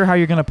 I'm not sure how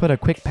you're going to put a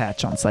quick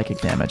patch on psychic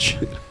damage.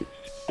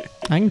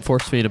 I can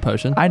force feed a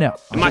potion. I know.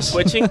 Am I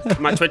switching?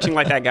 Am I switching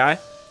like that guy?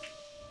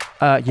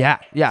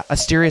 Yeah.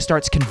 Asteria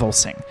starts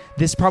convulsing.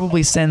 This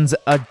probably sends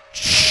a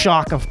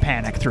shock of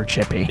panic through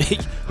Chippy.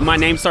 My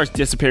name starts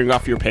disappearing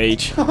off your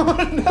page. Oh,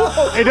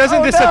 no. It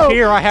doesn't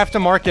disappear. No. I have to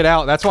mark it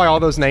out. That's why all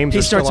those names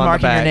are still on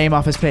the back. He starts marking your name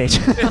off his page.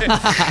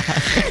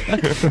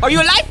 Are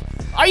you alive?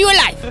 Are you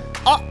alive?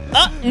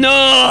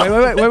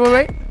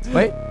 No.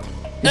 Wait.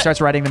 He starts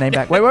writing the name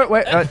back. Wait.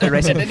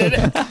 Erase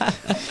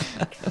it.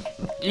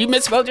 You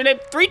misspelled your name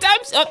 3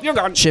 times? Oh, you're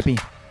gone. Chippy.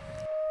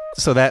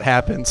 So that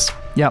happens.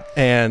 Yep.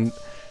 And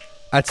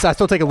I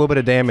still take a little bit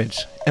of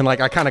damage. And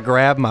like I kind of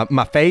grab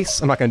my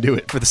face. I'm not going to do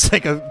it for the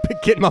sake of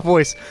getting my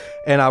voice.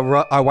 And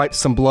I wipe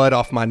some blood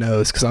off my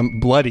nose because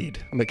I'm bloodied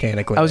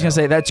mechanically. I was going to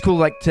say, that's cool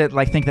to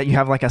think that you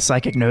have like a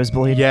psychic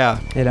nosebleed. Yeah.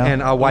 You know?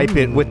 And I wipe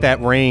it with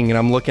that ring. And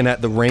I'm looking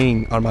at the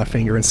ring on my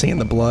finger and seeing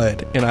the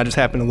blood. And I just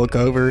happen to look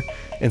over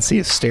and see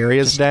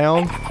Asteria's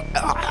down.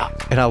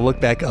 And I look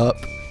back up.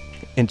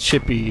 And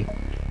Chippy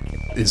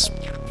is,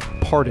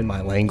 pardon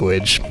my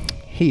language,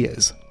 he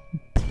is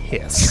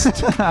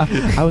pissed.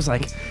 I was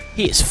like,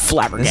 he is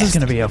flabbergasted. This is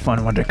going to be a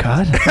fun one to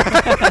cut.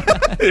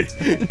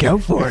 Go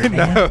for it,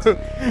 man.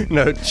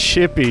 No,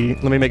 Chippy,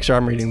 let me make sure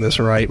I'm reading this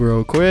right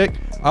real quick.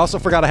 I also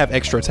forgot I have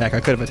extra attack.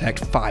 I could have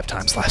attacked 5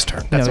 times last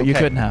turn. That's no, okay. You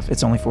couldn't have.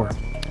 It's only 4.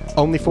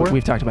 Only 4?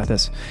 We've talked about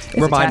this.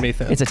 Remind me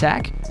then. It's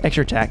attack,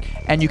 extra attack,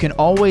 and you can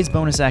always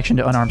bonus action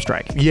to unarmed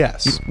strike.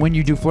 Yes. When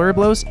you do flurry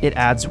blows, it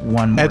adds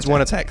 1 more. Adds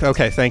 1 attack.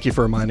 Okay, thank you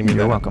for reminding me.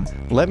 You're welcome.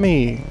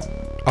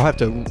 I'll have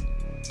to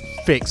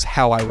fix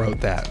how I wrote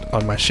that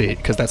on my sheet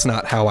because that's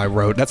not how I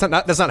wrote. That's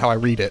not how I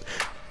read it.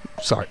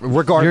 Sorry.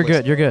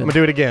 Regardless. You're good. I'm gonna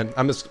do it again.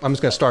 I'm just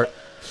gonna start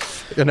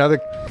another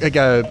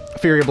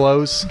Fury of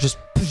Blows. Just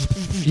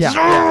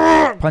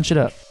yeah. Punch it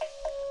up.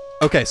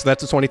 Okay, so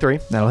that's a 23.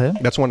 That'll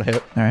hit. That's 1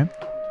 hit. All right.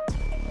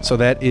 So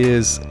that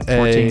is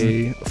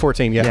a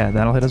 14. Yeah. Yeah,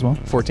 that'll hit as well.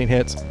 14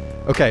 hits.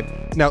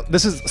 Okay. Now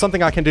this is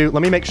something I can do.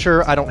 Let me make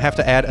sure I don't have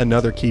to add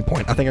another key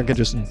point. I think I can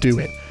just do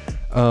it.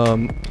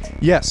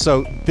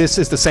 So this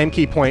is the same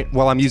key point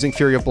while I'm using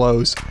Fury of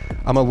Blows.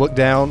 I'm gonna look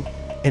down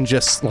and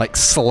just like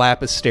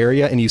slap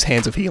Asteria and use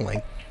Hands of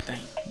Healing.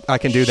 I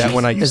can do that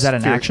when I use. Is that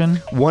an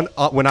action? When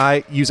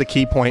I use a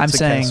key point to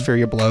cast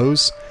Fury of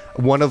Blows,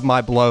 one of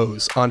my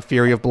blows on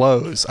Fury of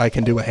Blows, I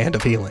can do a Hand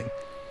of Healing.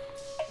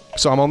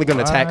 So I'm only going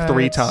to attack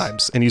 3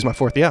 times and use my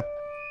 4th. Yeah.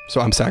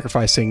 So I'm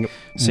sacrificing.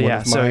 So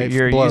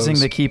you're blows.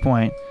 using the key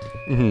point.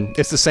 Mm-hmm.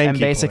 It's the same. And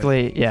key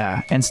basically, point.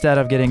 Yeah. Instead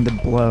of getting the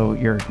blow,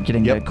 you're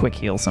getting the quick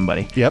heal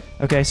somebody. Yep.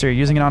 Okay, so you're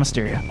using it on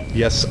Asteria.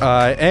 Yes,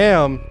 I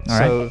am. All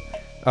right.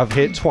 I've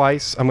hit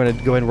twice. I'm going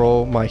to go ahead and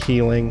roll my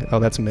healing. Oh,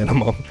 that's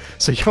minimum.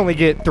 So you only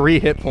get 3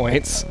 hit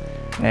points.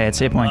 Hey, it's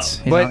hit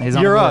points. But he's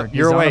on you're the up. board.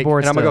 You're He's on the awake.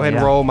 board And I'm going to go still, ahead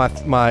and roll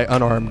my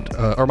unarmed,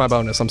 or my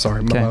bonus. I'm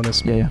sorry, my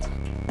bonus. Yeah.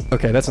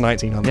 Okay, that's a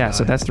 19 on the die.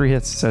 So that's 3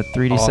 hits. So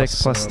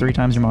 3d6 plus 3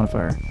 times your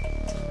modifier.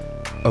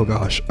 Oh,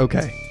 gosh.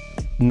 Okay.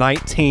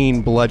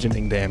 19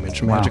 bludgeoning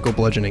damage. Magical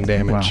bludgeoning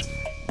damage.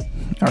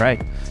 All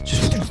right.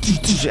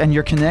 And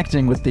you're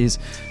connecting with these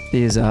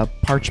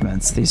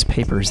parchments, these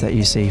papers that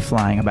you see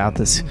flying about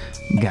this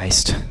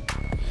Geist.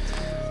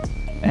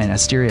 And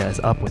Asteria is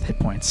up with hit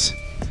points.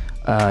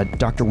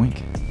 Dr.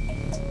 Wink.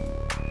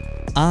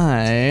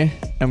 I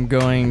am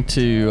going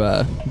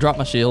to drop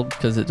my shield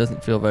because it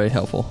doesn't feel very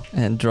helpful,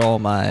 and draw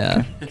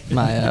my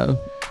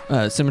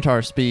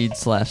scimitar speed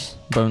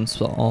 / bone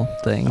saw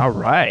thing. All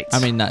right. I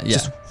mean, not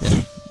yet.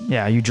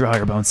 Yeah, you draw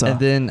your bone saw. And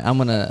then I'm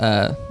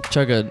gonna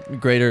chug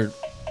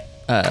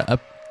a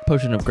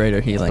potion of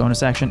greater healing.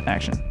 Bonus action.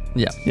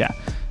 Yeah.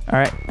 All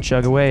right,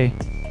 chug away.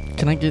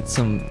 Can I get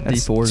some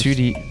That's D4s?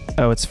 2D.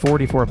 Oh, it's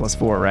 4d4 plus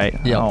 4, right?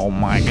 Yep. Oh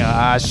my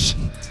gosh.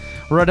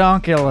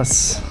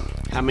 Redonkulous.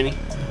 How many?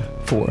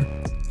 4.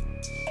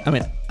 I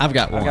mean, I've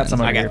got one. I got some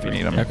over I got here if you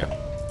need them. Okay.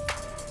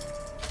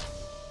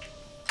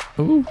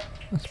 Ooh,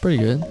 that's pretty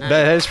good.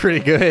 That is pretty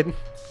good.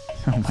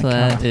 Oh my So god.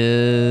 that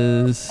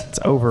is It's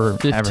over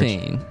 15.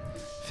 average.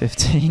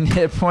 15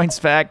 hit points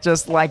back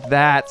just like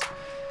that.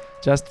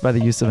 Just by the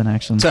use of an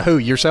action. To who?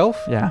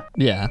 Yourself? Yeah.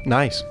 Yeah.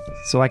 Nice.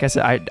 So like I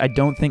said, I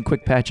don't think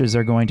quick patches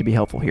are going to be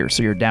helpful here.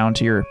 So you're down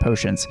to your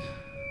potions,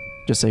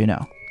 just so you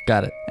know.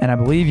 Got it. And I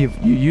believe you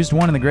used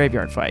one in the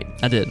graveyard fight.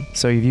 I did.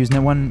 So you've used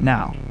one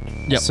now.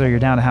 Yep. So you're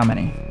down to how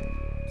many?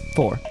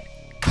 4.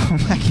 Oh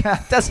my god,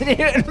 doesn't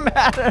even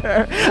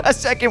matter. A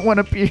second one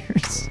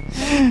appears.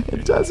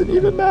 It doesn't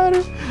even matter.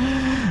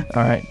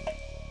 All right.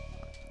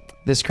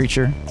 This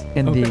creature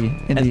in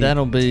And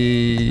that'll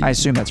be. I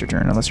assume that's your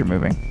turn unless you're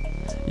moving.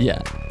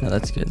 Yeah. No,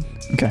 that's good.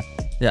 Okay.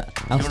 Yeah.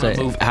 I'll You stay. want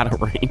to move out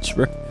of range,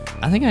 bro?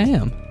 I think I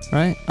am.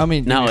 Right? I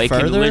mean, No, maybe it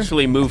further? can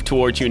literally move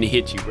towards you and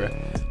hit you, bro.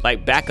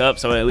 Like back up,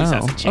 so at least Oh,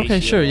 that's a chase. okay,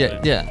 you sure. a Yeah.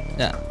 little bit.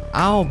 Yeah.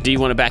 I'll. Do you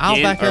want to back I'll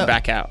in back or up.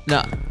 back out?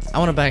 No, I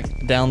want to back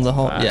down the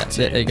hole. 5, Yeah,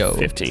 10, there you go.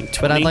 15, 20.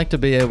 But I'd like to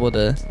be able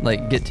to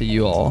get to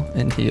you all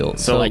and heal.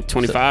 So, like,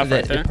 25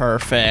 right there?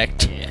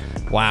 Perfect. Yeah.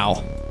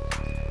 Wow.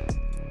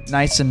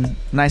 Nice and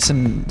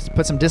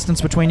put some distance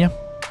between you.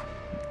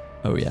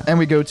 Oh yeah. And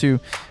we go to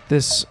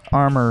this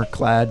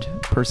armor-clad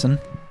person.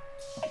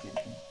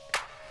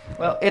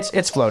 Well,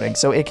 it's floating,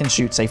 so it can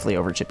shoot safely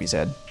over Chippy's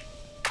head.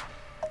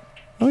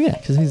 Oh yeah,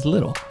 because he's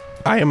little.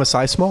 I am a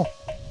size small.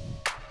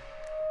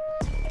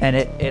 And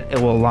it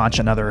will launch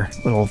another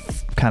little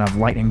kind of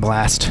lightning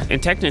blast.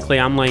 And technically,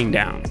 I'm laying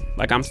down.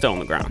 Like, I'm still on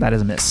the ground. That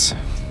is a miss.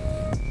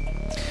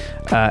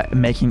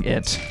 Making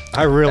it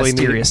I really need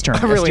Asteria's turn.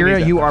 I really Asteria,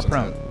 need that you are person.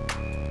 prone.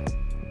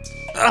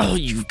 Oh,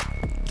 you.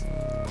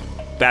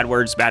 Bad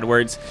words.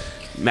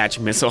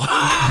 Magic missile.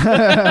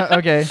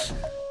 Okay.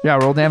 Yeah,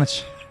 roll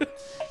damage.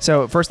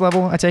 So, first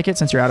level, I take it,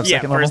 since you're out of Yeah,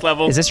 second level? first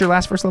level. Is this your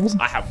last first levels?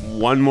 I have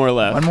one more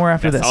left. One more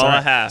after That's this. all I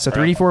right. have. So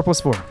bro. 3d4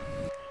 plus 4.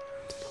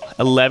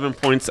 11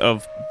 points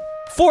of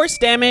force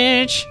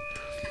damage.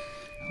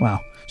 Wow.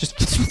 Just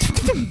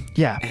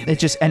yeah, it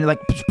just and like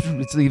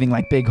it's leaving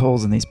like big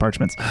holes in these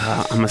parchments.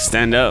 I'm gonna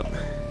stand up,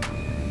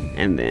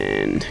 and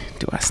then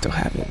do I still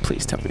have it?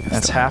 Please tell me.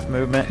 That's half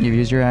movement. You've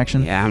used your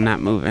action. Yeah, I'm not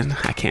moving.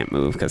 I can't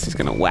move because he's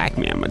gonna whack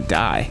me. I'm gonna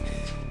die.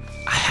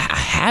 I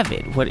have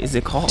it. What is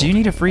it called? Do you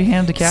need a free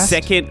hand to cast?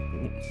 Second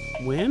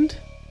wind?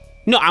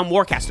 No, I'm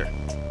Warcaster.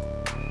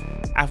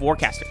 I have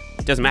Warcaster.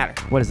 It doesn't matter.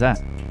 What is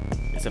that?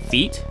 It's a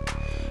feat.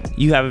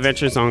 You have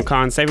adventures on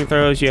con saving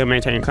throws. You have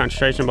maintained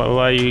concentration, blah, blah,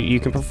 blah. You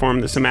can perform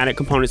the somatic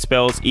component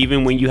spells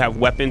even when you have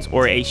weapons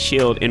or a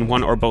shield in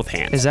one or both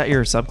hands. Is that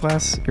your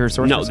subclass? Your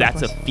sorcerer? No,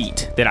 that's a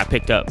feat that I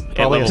picked up at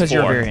Probably level because 4.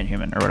 you're a variant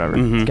human or whatever.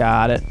 Mhm.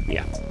 Got it.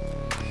 Yeah,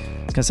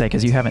 I was gonna say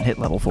because you haven't hit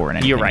level 4 in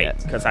anything you're right,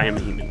 yet. because I am a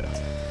human though.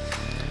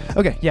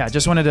 Okay, yeah,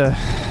 just wanted to.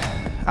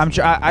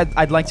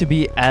 I'd like to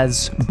be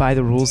as by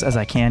the rules as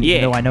I can, Yeah.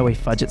 even though I know we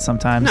fudge it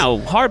sometimes. No,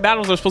 hard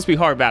battles are supposed to be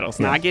hard battles.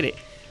 Now Yeah. I get it,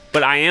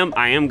 but I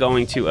am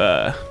going to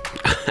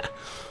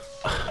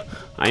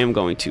I am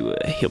going to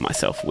heal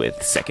myself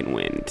with second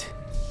wind.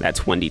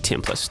 That's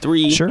 1d10 plus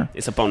 3. Sure.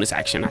 It's a bonus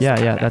action.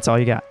 Yeah, that's all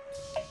you got.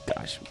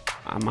 Gosh,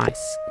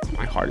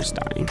 my heart is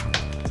dying.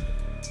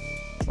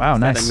 Wow, Is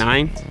nice. that a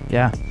 9?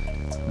 Yeah.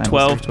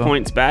 12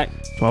 points back.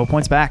 12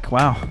 points back.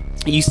 Wow.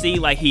 You see,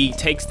 like, he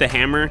takes the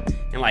hammer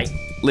and, like,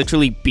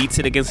 literally beats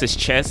it against his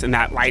chest, and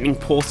that lightning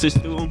pulses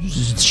through him.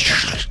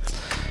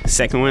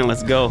 Second win,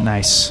 let's go.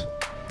 Nice.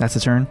 That's the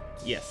turn.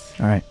 Yes.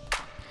 All right.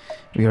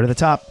 We go to the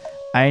top.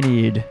 I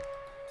need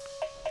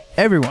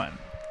everyone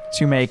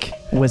to make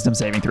wisdom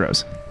saving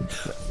throws.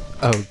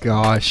 Oh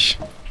gosh.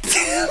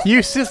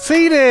 You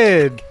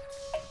succeeded.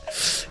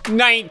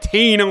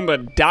 19 on the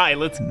die.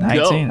 Let's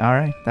 19. go. All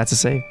right. That's a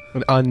save.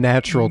 An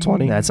unnatural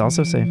 20. That's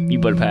also safe. You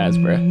better pass,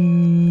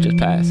 bruh. Just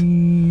pass.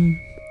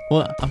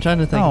 Well, I'm trying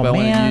to think Oh, about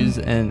when man. to use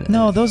and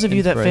No, those of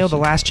you that failed the inspiration.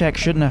 last check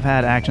shouldn't have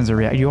had actions or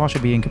react. You all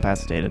should be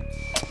incapacitated.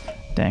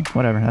 Dang.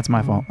 Whatever. That's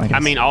my fault. I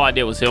guess. mean, all I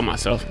did was heal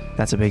myself.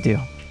 That's a big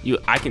deal.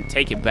 I can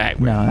take it back.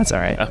 No, that's all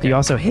right. Okay. You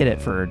also hit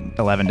it for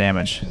 11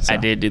 damage. So. I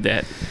did do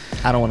that.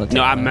 I don't want to.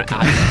 No,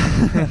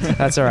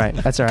 That's all right.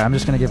 That's all right. I'm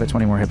just gonna give it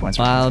 20 more hit points.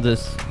 I'll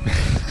just.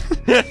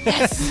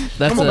 That's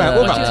Come on,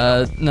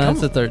 Matt, no,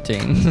 that's a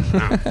 13.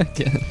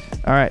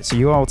 All right, so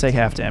you all take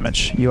half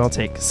damage. You all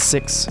take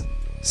 6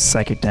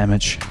 psychic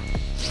damage.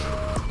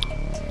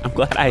 I'm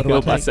glad I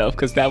healed myself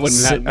because that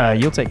wouldn't have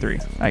You'll take 3,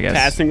 I guess.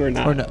 passing or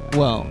not. Or no,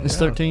 well, is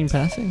 13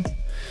 passing?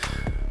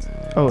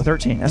 Oh,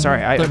 13. That's all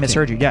right. I 13.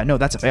 misheard you. Yeah, no,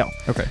 that's a fail.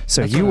 Okay.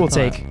 So That's you what will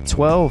I thought. take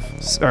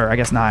 12, or I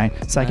guess 9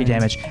 psychic 9.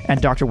 damage,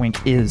 and Dr. Wink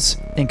is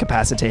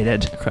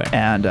incapacitated Okay.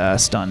 and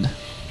stunned.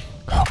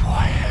 Oh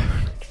boy.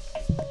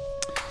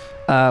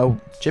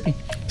 Chippy.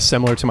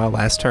 Similar to my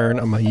last turn,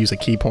 I'm gonna use a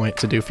key point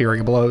to do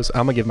Fury Blows.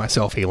 I'm gonna give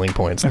myself healing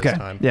points this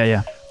time.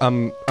 Yeah.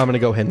 I'm gonna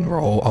go ahead and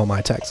roll all my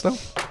attacks though.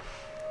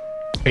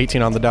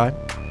 18 on the die.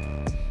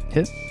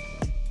 Hit.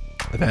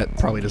 That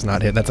probably does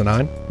not hit. That's a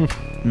 9.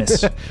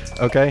 Miss.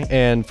 Okay,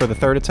 and for the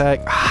third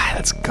attack,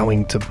 that's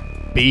going to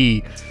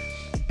be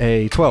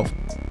a 12.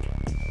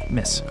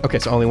 Miss. Okay,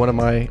 so only one of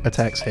my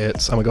attacks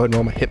hits. I'm gonna go ahead and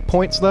roll my hit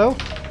points though.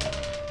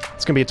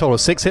 It's gonna be a total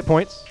of 6 hit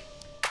points,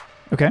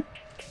 Okay.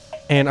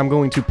 and I'm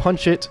going to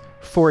punch it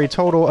for a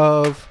total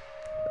of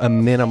a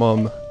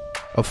minimum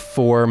of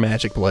 4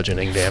 magic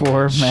bludgeoning damage.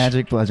 4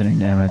 magic bludgeoning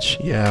damage.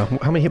 Yeah.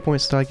 How many hit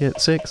points did I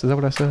get? 6? Is that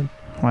what I said?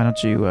 Why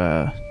don't you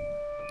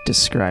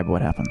describe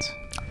what happens?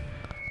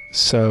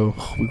 So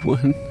We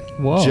won.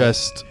 Whoa.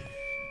 just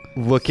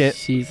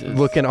Jesus.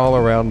 looking all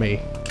around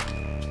me,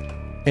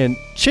 and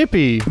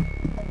Chippy.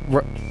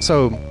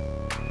 So,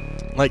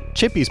 like,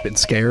 Chippy's been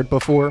scared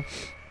before.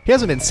 He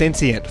hasn't been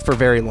sentient for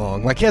very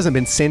long. Like, he hasn't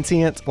been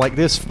sentient like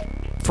this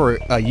for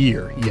a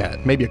year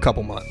yet, maybe a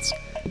couple months.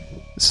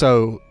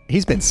 So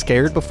he's been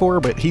scared before,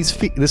 but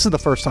this is the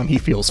first time he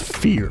feels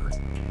fear,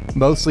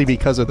 mostly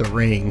because of the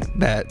ring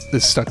that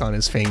is stuck on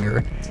his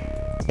finger.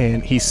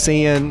 And he's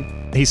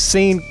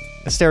seen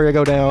Asteria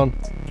go down.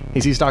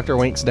 He sees Dr.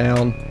 Winks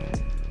down.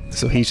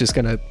 So he's just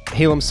gonna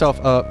heal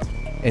himself up,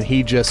 and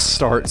he just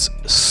starts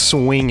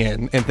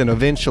swinging. And then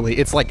eventually,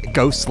 it's like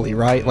ghostly,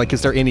 right? Like,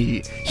 is there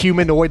any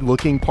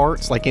humanoid-looking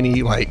parts, like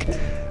any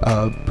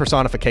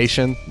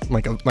personification,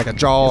 like a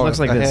jaw, It looks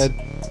or like a this. head?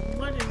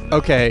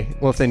 Okay,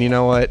 well then you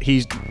know what?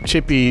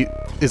 Chippy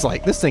is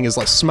like, this thing is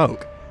like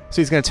smoke.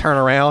 So he's going to turn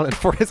around, and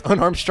for his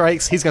unarmed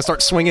strikes, he's going to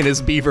start swinging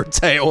his beaver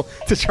tail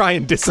to try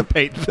and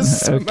dissipate the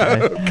smoke.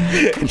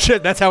 And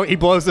shit, that's how he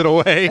blows it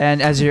away.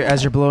 And as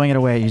you're blowing it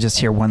away, you just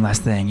hear one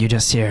last thing. You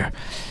just hear,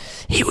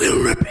 He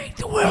will repaint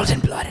the world in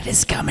blood. It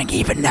is coming.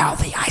 Even now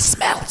the ice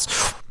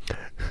melts.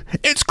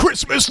 It's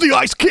Christmas, the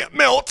ice can't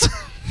melt.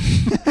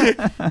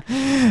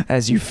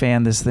 as you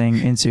fan this thing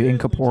into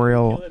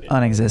incorporeal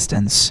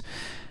unexistence,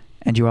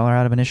 and you all are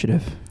out of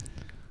initiative.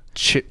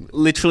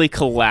 Literally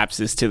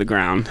collapses to the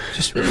ground.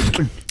 Just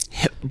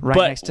right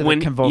next to the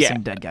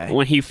convulsing dead guy.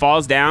 When he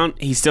falls down,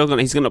 he's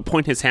gonna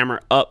point his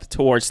hammer up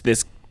towards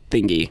this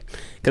thingy,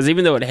 because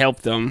even though it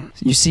helped them,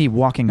 You see,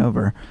 walking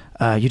over,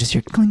 you just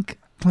hear clink,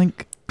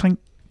 clink, clink,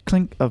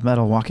 clink of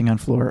metal walking on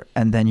floor,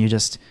 and then you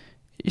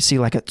see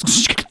like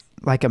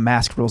a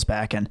mask rolls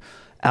back, and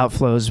out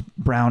flows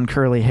brown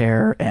curly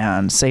hair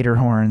and satyr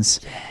horns.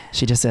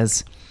 She just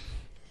says,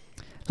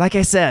 "Like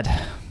I said,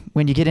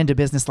 when you get into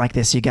business like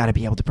this, you got to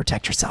be able to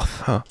protect yourself."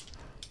 Huh.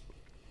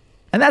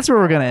 And that's where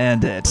we're gonna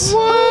end it.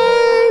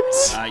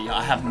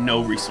 I have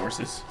no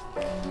resources,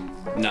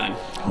 none.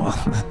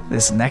 Well,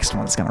 this next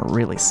one's gonna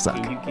really suck.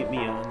 Can you get me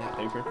on that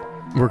paper?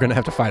 We're going to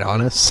have to fight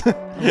Honest.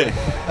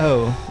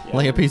 Oh,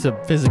 Like a piece of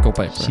physical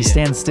paper. she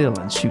stands still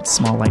and shoots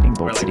small lightning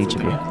bolts at each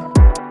of you.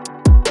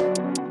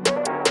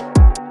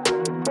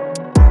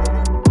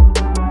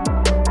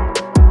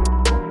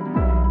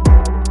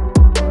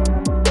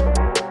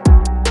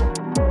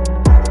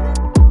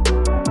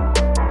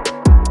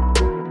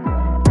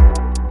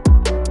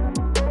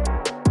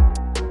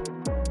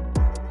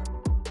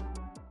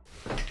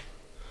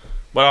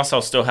 But also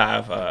still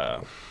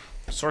have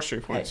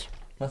sorcery points.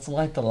 Let's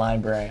light the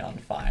library on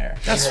fire.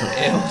 That's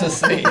able to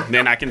see.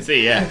 Then I can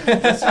see, yeah.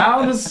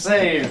 How to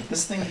save?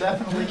 This thing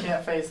definitely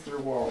can't phase through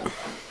walls.